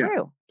wade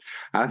through.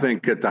 I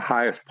think at the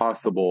highest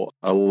possible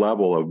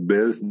level of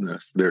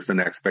business, there's an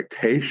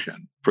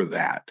expectation for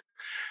that.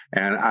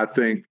 And I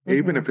think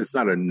even if it's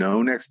not a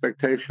known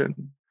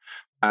expectation,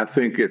 I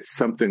think it's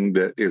something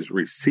that is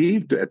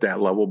received at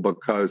that level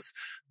because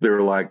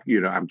they're like,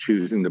 you know, I'm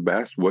choosing the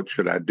best. What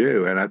should I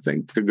do? And I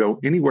think to go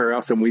anywhere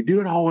else, and we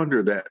do it all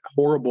under that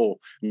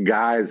horrible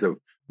guise of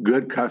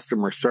good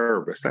customer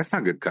service. That's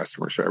not good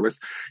customer service.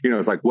 You know,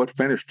 it's like, what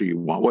finish do you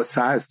want? What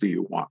size do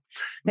you want?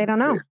 They don't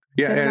know.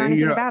 Yeah. They don't know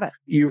anything about it.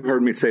 You've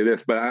heard me say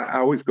this, but I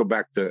always go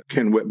back to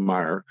Ken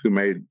Whitmire, who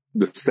made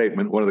the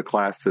statement, one of the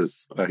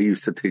classes, he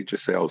used to teach a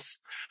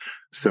sales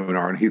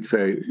seminar, and he'd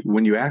say,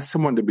 when you ask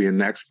someone to be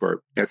an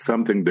expert at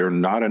something they're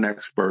not an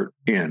expert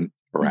in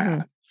or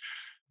at,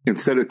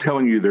 instead of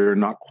telling you they're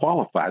not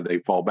qualified, they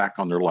fall back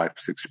on their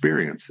life's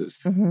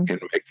experiences in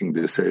making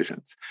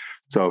decisions.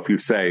 So if you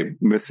say,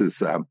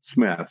 Mrs.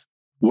 Smith,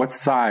 what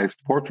size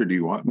portrait do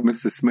you want?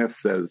 Mrs. Smith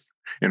says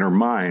in her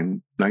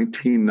mind,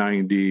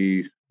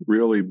 1990,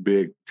 really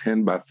big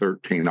 10 by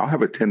 13. I'll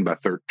have a 10 by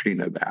 13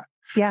 of that.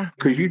 Yeah.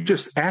 Because you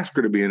just ask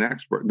her to be an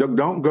expert.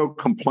 Don't go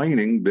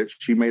complaining that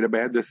she made a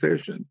bad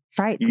decision.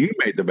 Right. You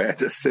made the bad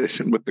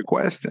decision with the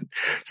question.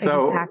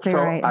 So, exactly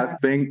right. I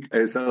think,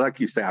 as like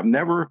you say, I've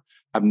never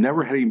had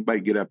anybody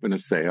get up in a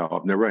sale.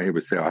 I've never had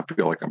anybody say, oh, I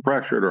feel like I'm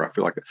pressured, or I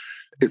feel like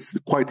it's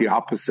quite the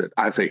opposite.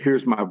 I say,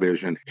 here's my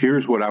vision.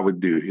 Here's what I would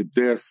do.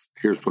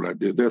 Here's what I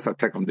do. I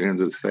take them to the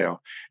end of the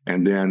sale.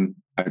 And then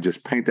I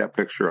just paint that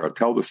picture. I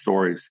tell the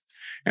stories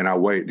and I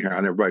wait here.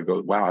 And everybody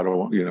goes, wow, I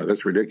don't,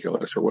 that's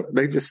ridiculous or what.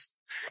 They just,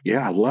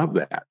 yeah, I love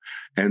that.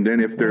 And then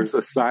if there's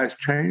a size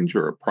change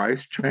or a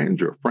price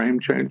change or a frame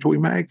change, we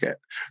make it.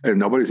 And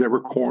nobody's ever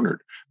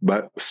cornered.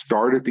 But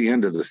start at the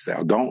end of the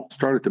sale. Don't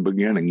start at the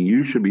beginning.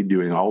 You should be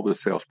doing all the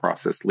sales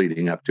process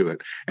leading up to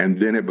it. And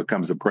then it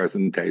becomes a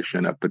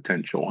presentation of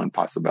potential and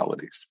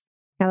possibilities.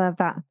 I love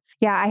that.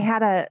 Yeah, I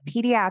had a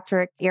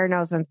pediatric ear,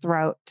 nose, and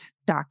throat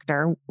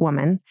doctor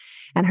woman,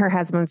 and her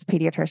husband's a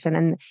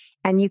pediatrician.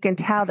 And you can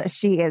tell that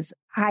she is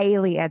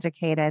highly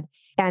educated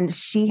and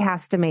she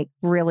has to make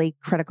really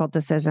critical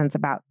decisions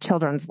about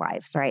children's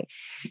lives, right?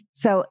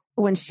 So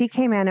when she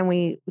came in and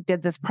we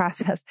did this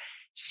process,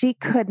 she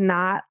could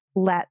not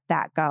let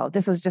that go.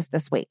 This was just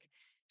this week.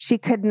 She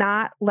could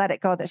not let it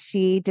go that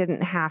she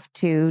didn't have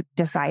to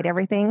decide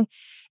everything.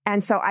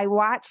 And so I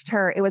watched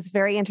her. It was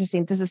very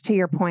interesting. This is to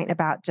your point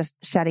about just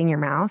shutting your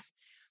mouth.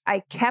 I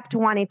kept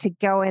wanting to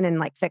go in and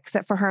like fix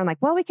it for her. And like,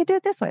 well, we could do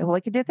it this way. Well,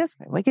 we could do it this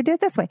way. We could do it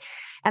this way.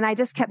 And I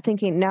just kept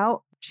thinking,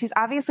 no, she's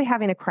obviously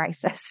having a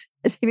crisis.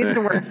 She needs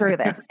to work through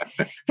this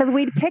because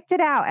we'd picked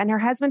it out and her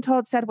husband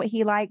said what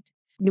he liked.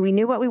 We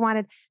knew what we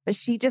wanted, but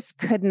she just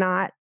could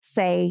not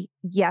say,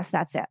 yes,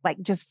 that's it.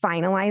 Like just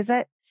finalize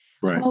it.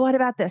 Right. Well, what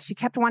about this? She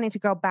kept wanting to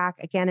go back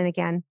again and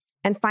again.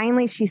 And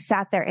finally she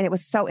sat there and it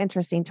was so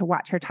interesting to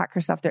watch her talk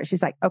herself through it.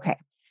 She's like, okay,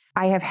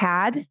 I have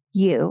had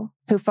you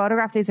who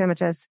photographed these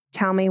images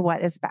tell me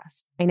what is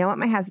best. I know what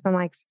my husband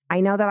likes.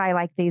 I know that I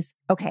like these.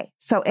 Okay.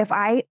 So if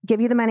I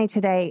give you the money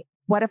today,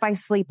 what if I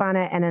sleep on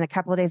it and then a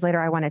couple of days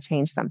later, I want to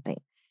change something?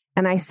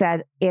 And I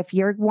said, if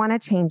you want to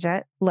change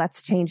it,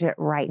 let's change it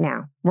right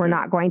now. We're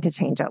not going to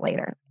change it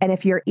later. And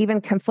if you're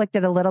even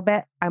conflicted a little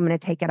bit, I'm going to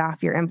take it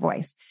off your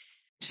invoice.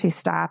 She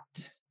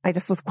stopped. I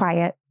just was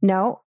quiet.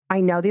 No, I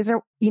know these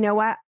are, you know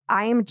what?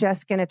 I am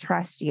just going to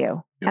trust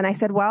you. Yep. And I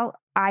said, well,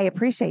 I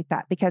appreciate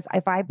that because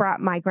if I brought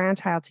my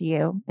grandchild to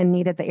you and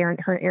needed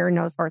her ear,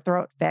 nose, or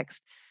throat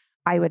fixed,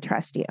 I would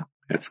trust you.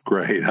 That's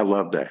great. I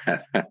love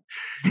that.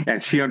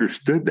 And she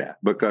understood that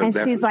because and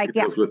that's she's what like, she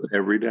deals with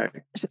every day.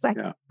 She's like,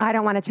 I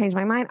don't want to change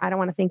my mind. I don't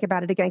want to think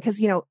about it again.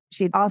 Because,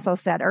 she also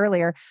said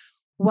earlier,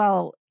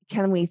 well,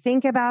 can we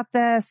think about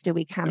this? Do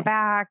we come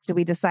back? Do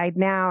we decide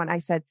now? And I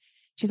said,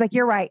 she's like,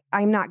 you're right.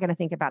 I'm not going to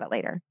think about it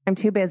later. I'm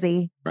too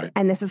busy. Right.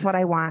 And this is what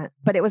I want.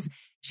 But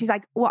she's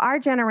like, well, our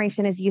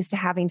generation is used to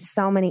having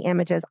so many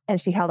images.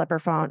 And she held up her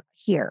phone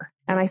here.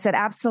 And I said,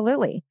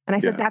 absolutely. And I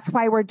said, that's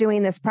why we're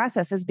doing this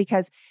process is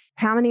because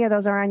how many of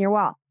those are on your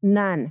wall?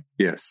 None.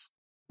 Yes.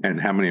 And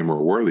how many of them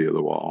are worthy of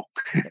the wall?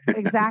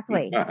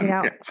 Exactly.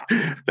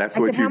 That's I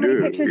what said, you how many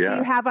do. pictures do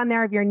you have on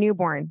there of your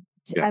newborn?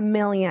 A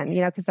million,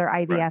 because they're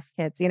IVF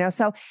kids,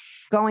 So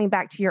going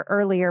back to your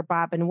earlier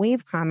bob and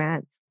weave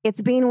comment,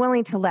 it's being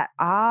willing to let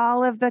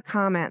all of the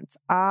comments,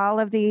 all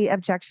of the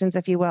objections,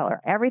 if you will,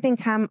 or everything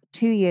come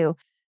to you.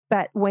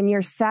 But when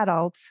you're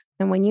settled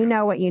and when you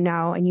know what you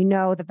know and you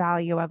know the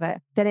value of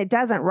it, then it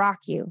doesn't rock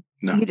you.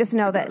 No, you just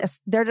know that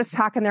they're just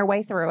talking their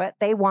way through it.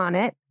 They want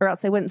it or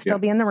else they wouldn't still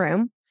be in the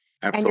room.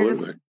 Absolutely. And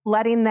you're just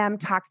letting them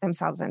talk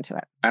themselves into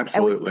it.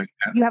 Absolutely.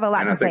 You have a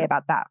lot to say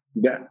about that.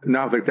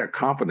 I think that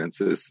confidence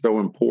is so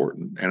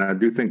important. And I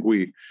do think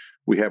we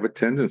have a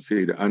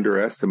tendency to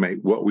underestimate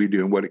what we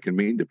do and what it can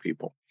mean to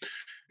people.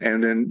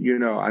 And then,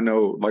 I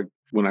know like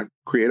when I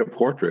create a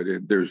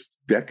portrait, there's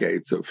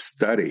decades of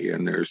study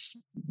and there's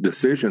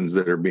decisions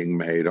that are being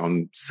made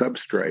on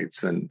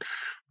substrates and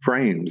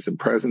frames and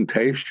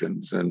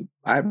presentations. And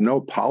I have no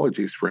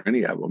apologies for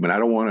any of them. And I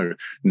don't want to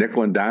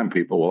nickel and dime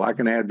people. Well, I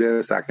can add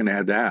this, I can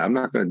add that. I'm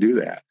not going to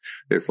do that.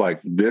 It's like,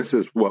 this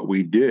is what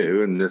we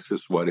do and this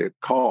is what it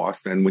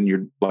costs. And when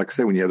you're, like I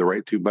say, when you have the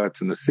right two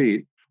butts in the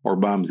seat, or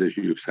bums, as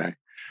you say,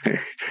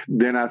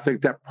 then I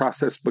think that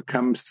process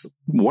becomes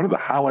one of the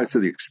highlights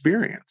of the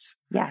experience.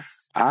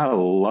 Yes. I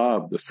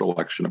love the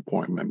selection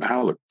appointment.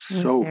 I look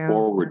so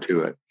forward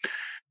to it.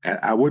 And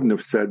I wouldn't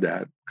have said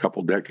that a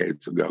couple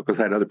decades ago because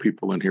I had other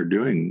people in here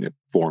doing it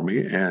for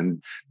me.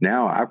 And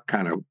now I've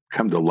kind of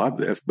come to love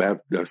this. Bev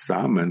does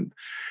some. And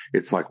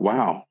it's like,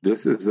 wow,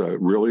 this is a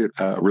really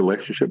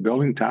relationship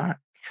building time.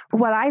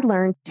 What I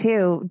learned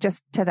too,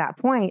 just to that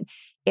point,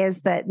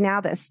 is that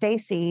now that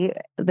Stacy,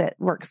 that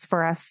works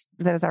for us,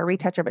 that is our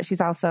retoucher, but she's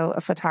also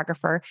a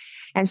photographer,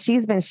 and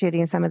she's been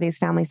shooting some of these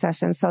family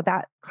sessions. So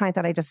that client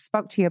that I just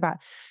spoke to you about,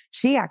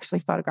 she actually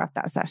photographed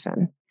that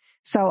session.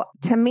 So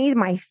to me,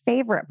 my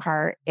favorite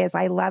part is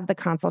I love the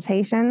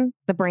consultation,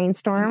 the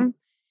brainstorm.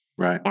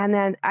 Right. And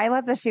then I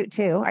love the shoot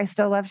too. I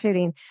still love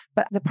shooting.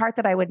 But the part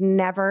that I would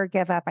never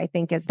give up, I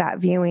think, is that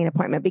viewing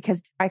appointment,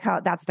 because I call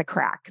it, that's the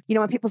crack.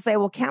 When people say,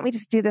 well, can't we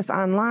just do this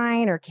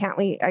online, or can't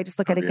we, I just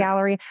look at a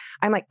gallery?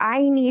 I'm like,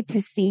 I need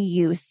to see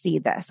you see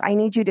this. I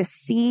need you to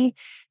see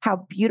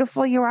how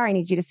beautiful you are. I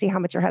need you to see how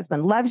much your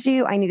husband loves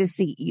you. I need to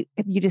see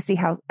you to see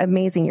how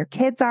amazing your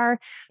kids are.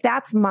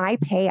 That's my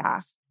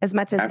payoff as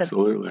much as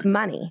the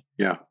money.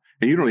 Yeah.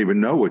 And you don't even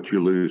know what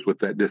you lose with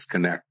that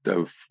disconnect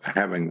of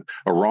having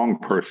a wrong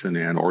person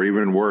in, or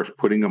even worse,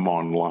 putting them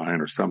online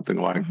or something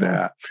like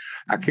that.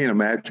 I can't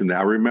imagine that.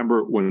 I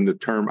remember when the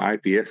term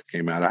IPS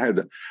came out, I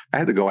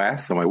had to go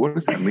ask somebody, what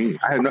does that mean?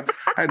 I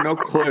had no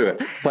clue.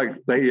 It's like,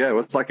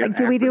 it's like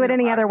do we do it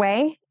any other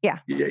way? Yeah.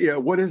 Yeah.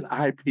 What is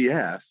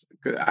IPS?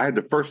 I had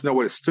to first know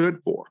what it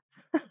stood for.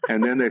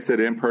 And then they said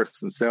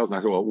in-person sales. And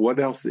I said, well, what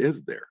else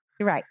is there?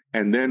 Right.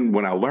 And then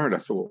when I learned, I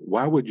said, well,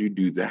 why would you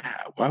do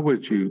that? Why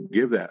would you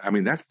give that? I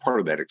mean, that's part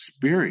of that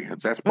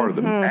experience. That's part of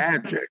the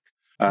magic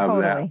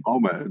of that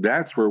moment.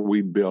 That's where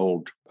we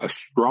build a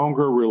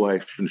stronger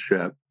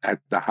relationship at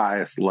the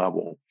highest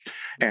level.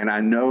 And I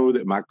know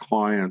that my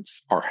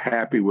clients are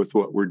happy with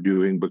what we're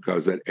doing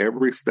because at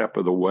every step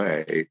of the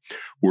way,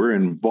 we're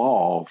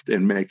involved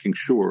in making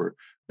sure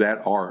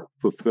that art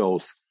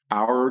fulfills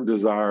our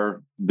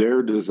desire,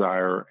 their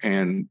desire,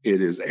 and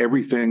it is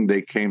everything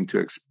they came to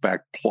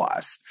expect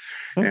plus.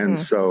 And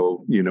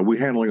so, we're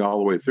handling all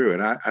the way through.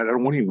 And I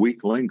don't want any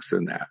weak links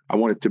in that. I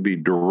want it to be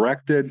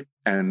directed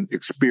and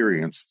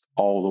experienced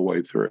all the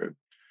way through.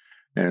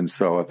 And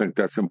so I think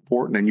that's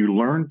important. And you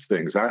learn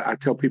things. I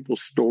tell people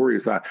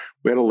stories.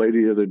 We had a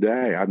lady the other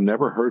day, I've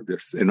never heard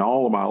this in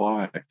all of my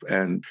life.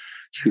 And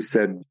she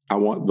said, I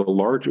want the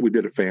larger, we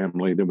did a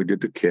family, then we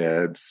did the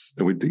kids,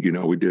 and we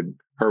did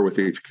her with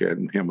each kid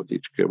and him with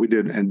each kid. We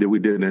did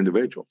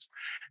individuals.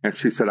 And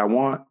she said, I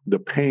want the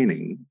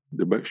painting,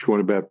 she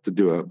wanted about to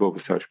do a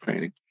Beauvisage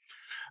painting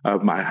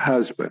of my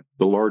husband,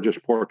 the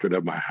largest portrait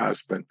of my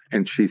husband.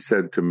 And she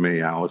said to me,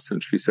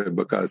 Allison, she said,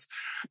 because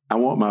I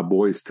want my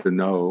boys to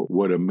know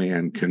what a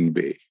man can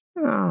be.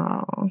 Oh.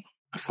 I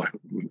was like,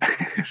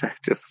 that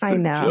just I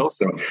know. Chills.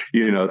 So,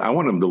 I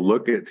want them to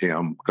look at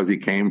him because he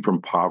came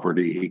from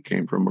poverty. He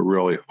came from a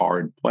really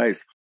hard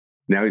place.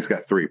 Now he's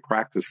got 3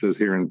 practices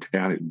here in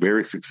town. He's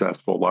very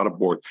successful, a lot of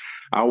boards.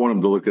 I want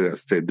him to look at it and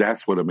say,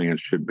 that's what a man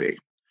should be.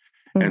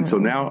 And so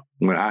now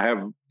when I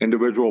have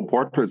individual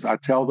portraits, I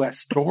tell that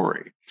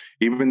story,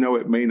 even though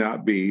it may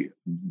not be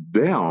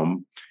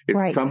them.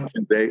 It's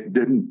something they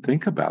didn't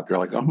think about. They're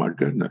like, oh my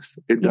goodness,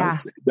 it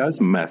does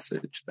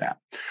message that.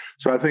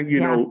 So I think,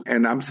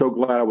 and I'm so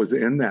glad I was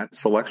in that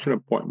selection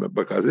appointment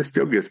because it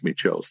still gives me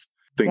chills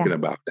thinking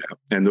about that.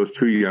 And those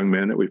 2 young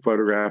men that we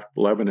photographed,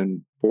 11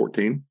 and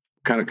 14,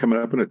 kind of coming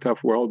up in a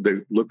tough world, they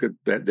look at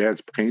that dad's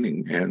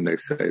painting and they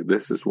say,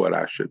 this is what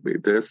I should be.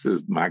 This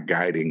is my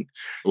guiding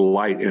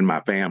light in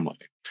my family.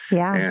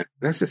 Yeah. And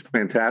that's just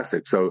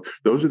fantastic. So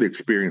those are the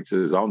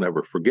experiences I'll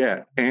never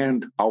forget.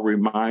 And I'll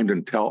remind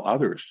and tell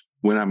others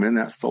when I'm in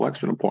that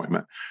selection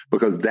appointment,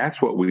 because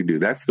that's what we do.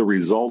 That's the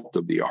result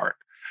of the art,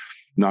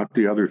 not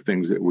the other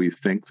things that we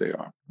think they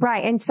are.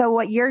 Right. And so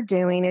what you're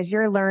doing is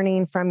you're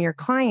learning from your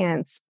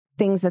clients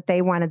things that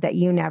they wanted that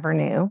you never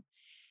knew.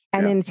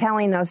 And in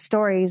telling those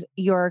stories,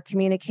 you're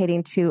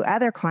communicating to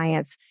other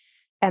clients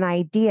an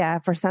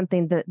idea for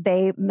something that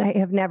they may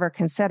have never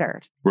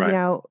considered.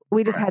 Right.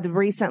 We just had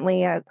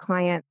recently a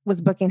client was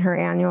booking her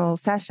annual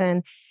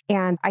session.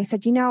 And I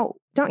said,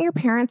 don't your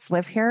parents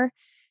live here?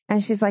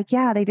 And she's like,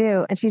 yeah, they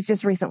do. And she's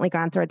just recently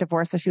gone through a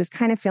divorce. So she was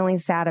kind of feeling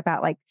sad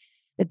about like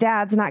the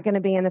dad's not going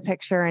to be in the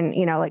picture. And,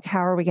 like,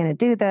 how are we going to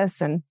do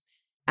this? And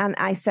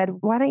I said,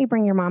 why don't you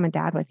bring your mom and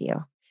dad with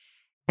you?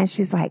 And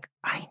she's like,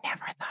 I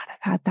never thought of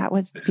that. That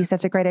would be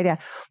such a great idea.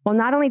 Well,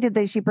 not only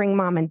did she bring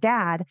mom and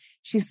dad,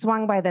 she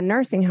swung by the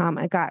nursing home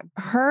and got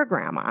her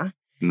grandma.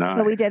 Nice.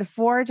 So we did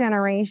 4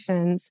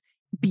 generations,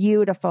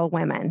 beautiful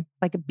women,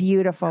 like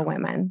beautiful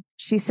women.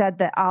 She said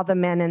that all the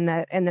men in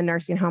the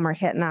nursing home are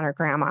hitting on her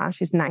grandma.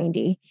 She's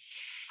 90.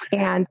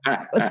 And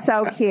it was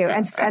so cute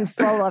and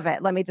full of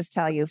it. Let me just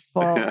tell you,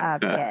 full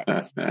of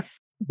it.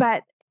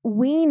 But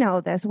we know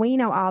this. We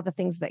know all the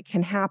things that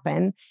can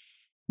happen.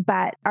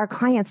 But our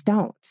clients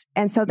don't.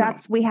 And so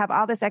we have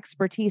all this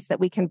expertise that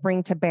we can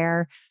bring to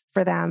bear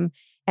for them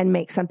and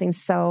make something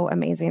so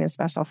amazing and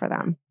special for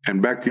them.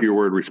 And back to your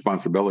word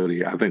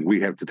responsibility, I think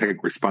we have to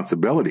take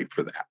responsibility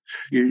for that.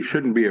 You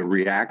shouldn't be a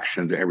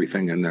reaction to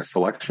everything in that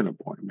selection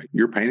appointment.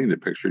 You're painting the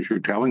pictures, you're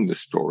telling the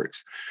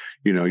stories,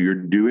 you're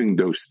doing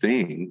those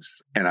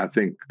things. And I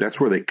think that's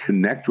where they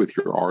connect with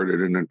your art at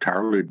an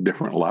entirely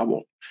different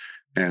level.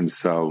 And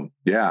so,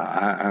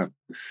 I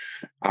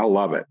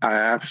love it. I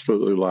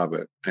absolutely love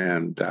it.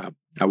 And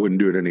I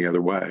wouldn't do it any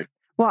other way.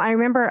 Well, I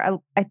remember,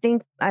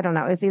 I don't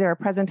know, it was either a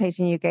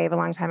presentation you gave a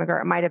long time ago, or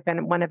it might have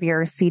been one of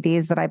your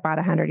CDs that I bought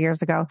 100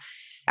 years ago.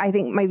 I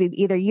think maybe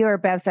either you or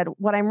Bev said,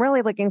 what I'm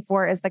really looking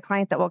for is the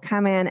client that will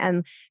come in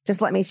and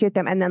just let me shoot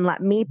them and then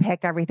let me pick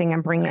everything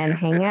and bring it and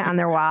hang it on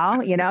their wall.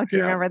 Do you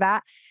remember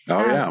that?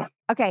 Oh, yeah.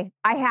 Okay.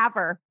 I have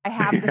her. I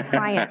have this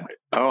client.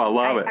 Oh, I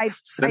love it.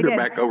 Send her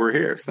back over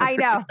here. I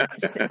know.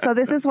 So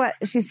this is what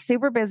she's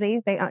super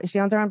busy. She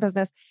owns her own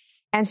business.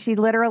 And she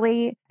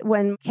literally,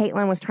 when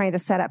Caitlin was trying to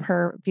set up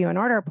her view and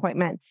order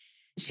appointment,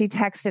 she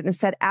texted and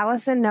said,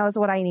 Allison knows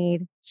what I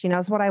need. She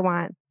knows what I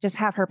want. Just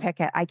have her pick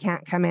it. I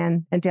can't come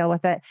in and deal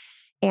with it.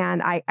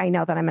 And I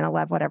know that I'm going to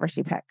love whatever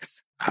she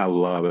picks. I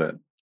love it.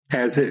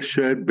 As it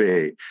should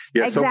be.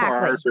 Yeah. Exactly. So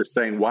far, ours are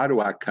saying, why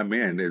do I come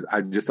in?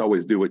 I just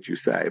always do what you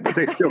say, but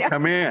they still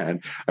come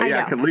in.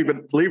 I can leave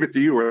it to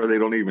you where they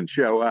don't even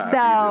show up.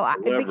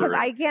 No, because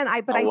I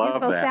do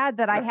feel sad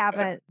that I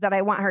haven't, that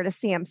I want her to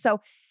see him.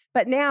 So,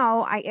 but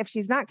now if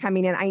she's not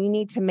coming in, I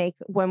need to make,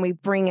 when we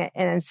bring it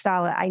and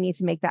install it, I need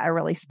to make that a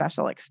really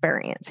special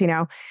experience,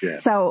 Yeah.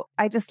 So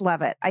I just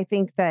love it. I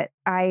think that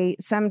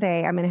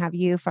someday I'm going to have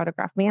you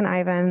photograph me and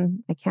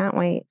Ivan. I can't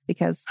wait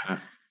because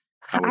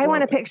I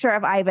want a picture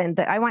of Ivan.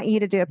 I want you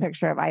to do a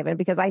picture of Ivan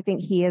because I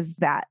think he is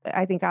that.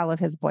 I think all of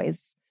his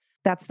boys,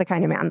 that's the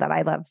kind of man that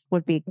I love.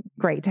 Would be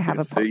great to have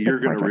a portrait. You're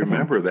going to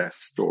remember that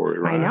story,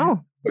 right? I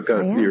know.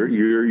 Because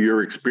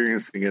you're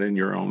experiencing it in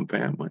your own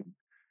family.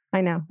 I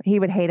know. He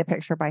would hate a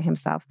picture by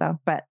himself though,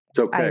 but it's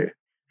okay.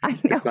 I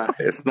know.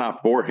 It's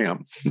not for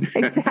him.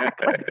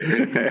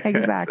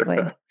 Exactly.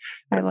 So,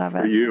 I love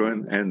it. For you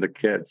and the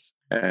kids.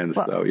 And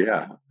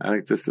I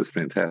think this is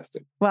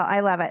fantastic. Well,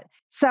 I love it.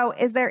 So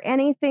is there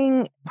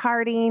anything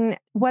parting?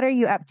 What are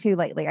you up to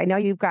lately? I know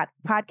you've got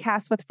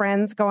podcasts with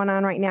friends going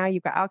on right now.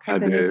 You've got all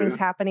kinds of new things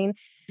happening.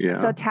 Yeah.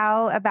 So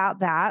tell about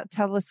that.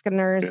 Tell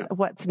listeners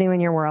what's new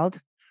in your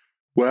world.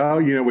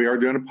 Well, we are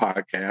doing a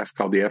podcast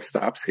called The F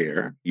Stops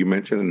Here. You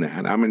mentioned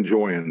that. I'm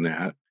enjoying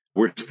that.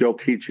 We're still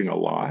teaching a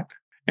lot.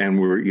 And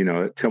we're,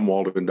 at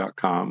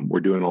timwalden.com,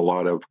 we're doing a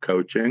lot of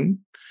coaching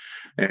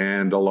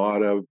and a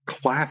lot of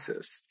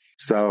classes.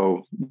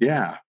 So,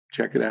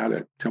 check it out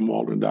at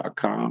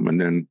timwalden.com. And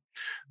then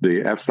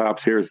the F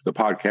Stops Here is the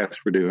podcast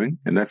we're doing,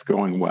 and that's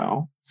going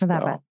well. I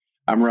love it.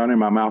 I'm running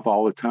my mouth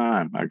all the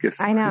time, I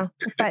guess. I know.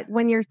 But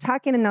when you're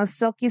talking in those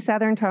silky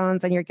Southern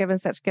tones and you're giving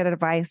such good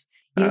advice,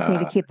 you just need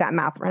to keep that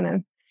mouth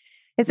running.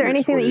 Is there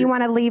anything that you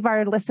want to leave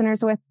our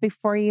listeners with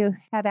before you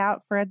head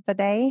out for the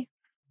day?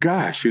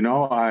 Gosh,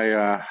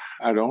 I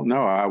don't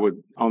know. I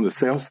would, on the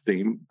sales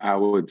theme, I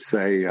would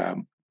say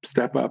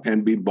step up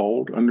and be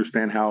bold.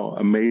 Understand how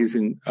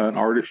amazing an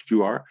artist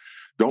you are.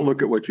 Don't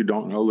look at what you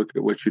don't know. Look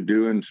at what you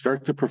do and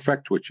start to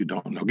perfect what you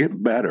don't know.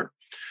 Get better.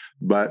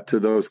 But to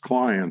those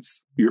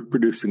clients, you're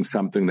producing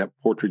something. That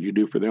portrait you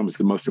do for them is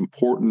the most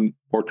important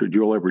portrait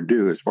you'll ever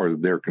do as far as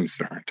they're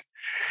concerned.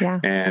 Yeah.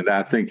 And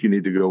I think you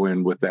need to go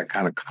in with that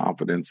kind of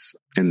confidence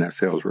in that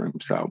sales room.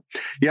 So,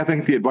 I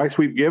think the advice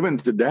we've given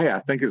today, I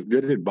think is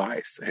good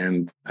advice.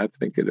 And I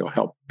think it'll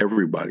help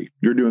everybody.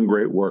 You're doing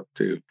great work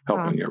too,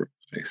 helping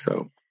everybody.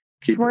 So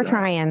we're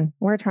trying.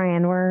 We've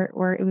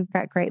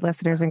got great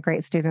listeners and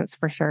great students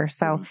for sure.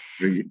 So,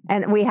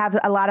 and we have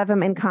a lot of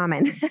them in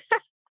common.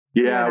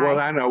 Yeah, well,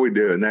 I know we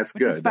do, and that's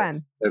good.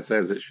 That's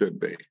as it should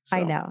be. So.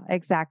 I know,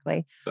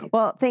 exactly.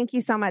 Well, thank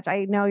you so much.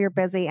 I know you're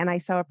busy, and I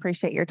so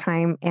appreciate your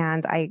time,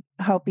 and I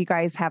hope you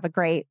guys have a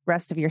great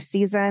rest of your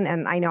season,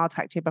 and I know I'll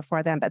talk to you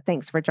before then, but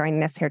thanks for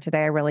joining us here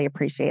today. I really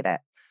appreciate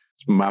it.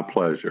 It's my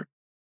pleasure.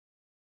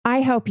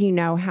 I hope you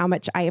know how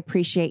much I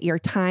appreciate your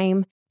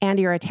time and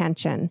your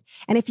attention.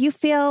 And if you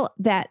feel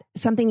that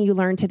something you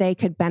learned today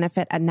could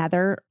benefit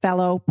another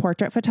fellow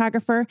portrait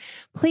photographer,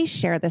 please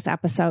share this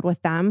episode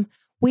with them.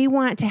 We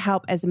want to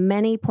help as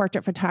many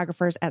portrait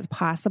photographers as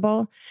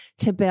possible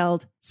to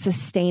build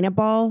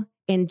sustainable,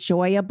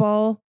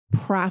 enjoyable,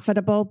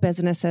 profitable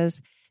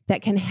businesses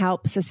that can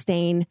help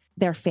sustain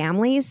their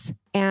families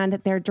and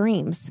their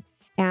dreams.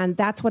 And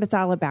that's what it's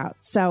all about.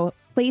 So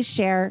please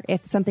share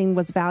if something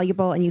was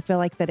valuable and you feel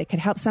like that it could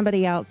help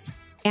somebody else.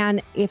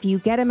 And if you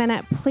get a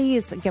minute,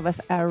 please give us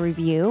a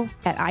review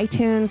at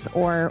iTunes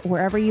or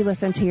wherever you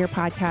listen to your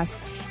podcast.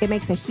 It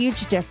makes a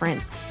huge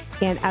difference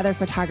in other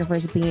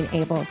photographers being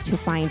able to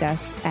find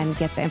us and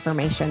get the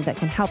information that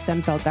can help them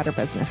build better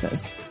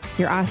businesses.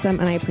 You're awesome,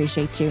 and I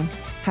appreciate you.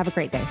 Have a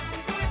great day.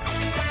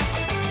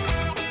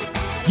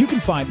 You can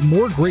find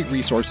more great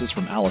resources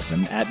from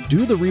Allison at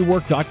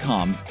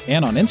dotherework.com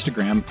and on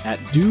Instagram at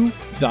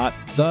do.the.rework.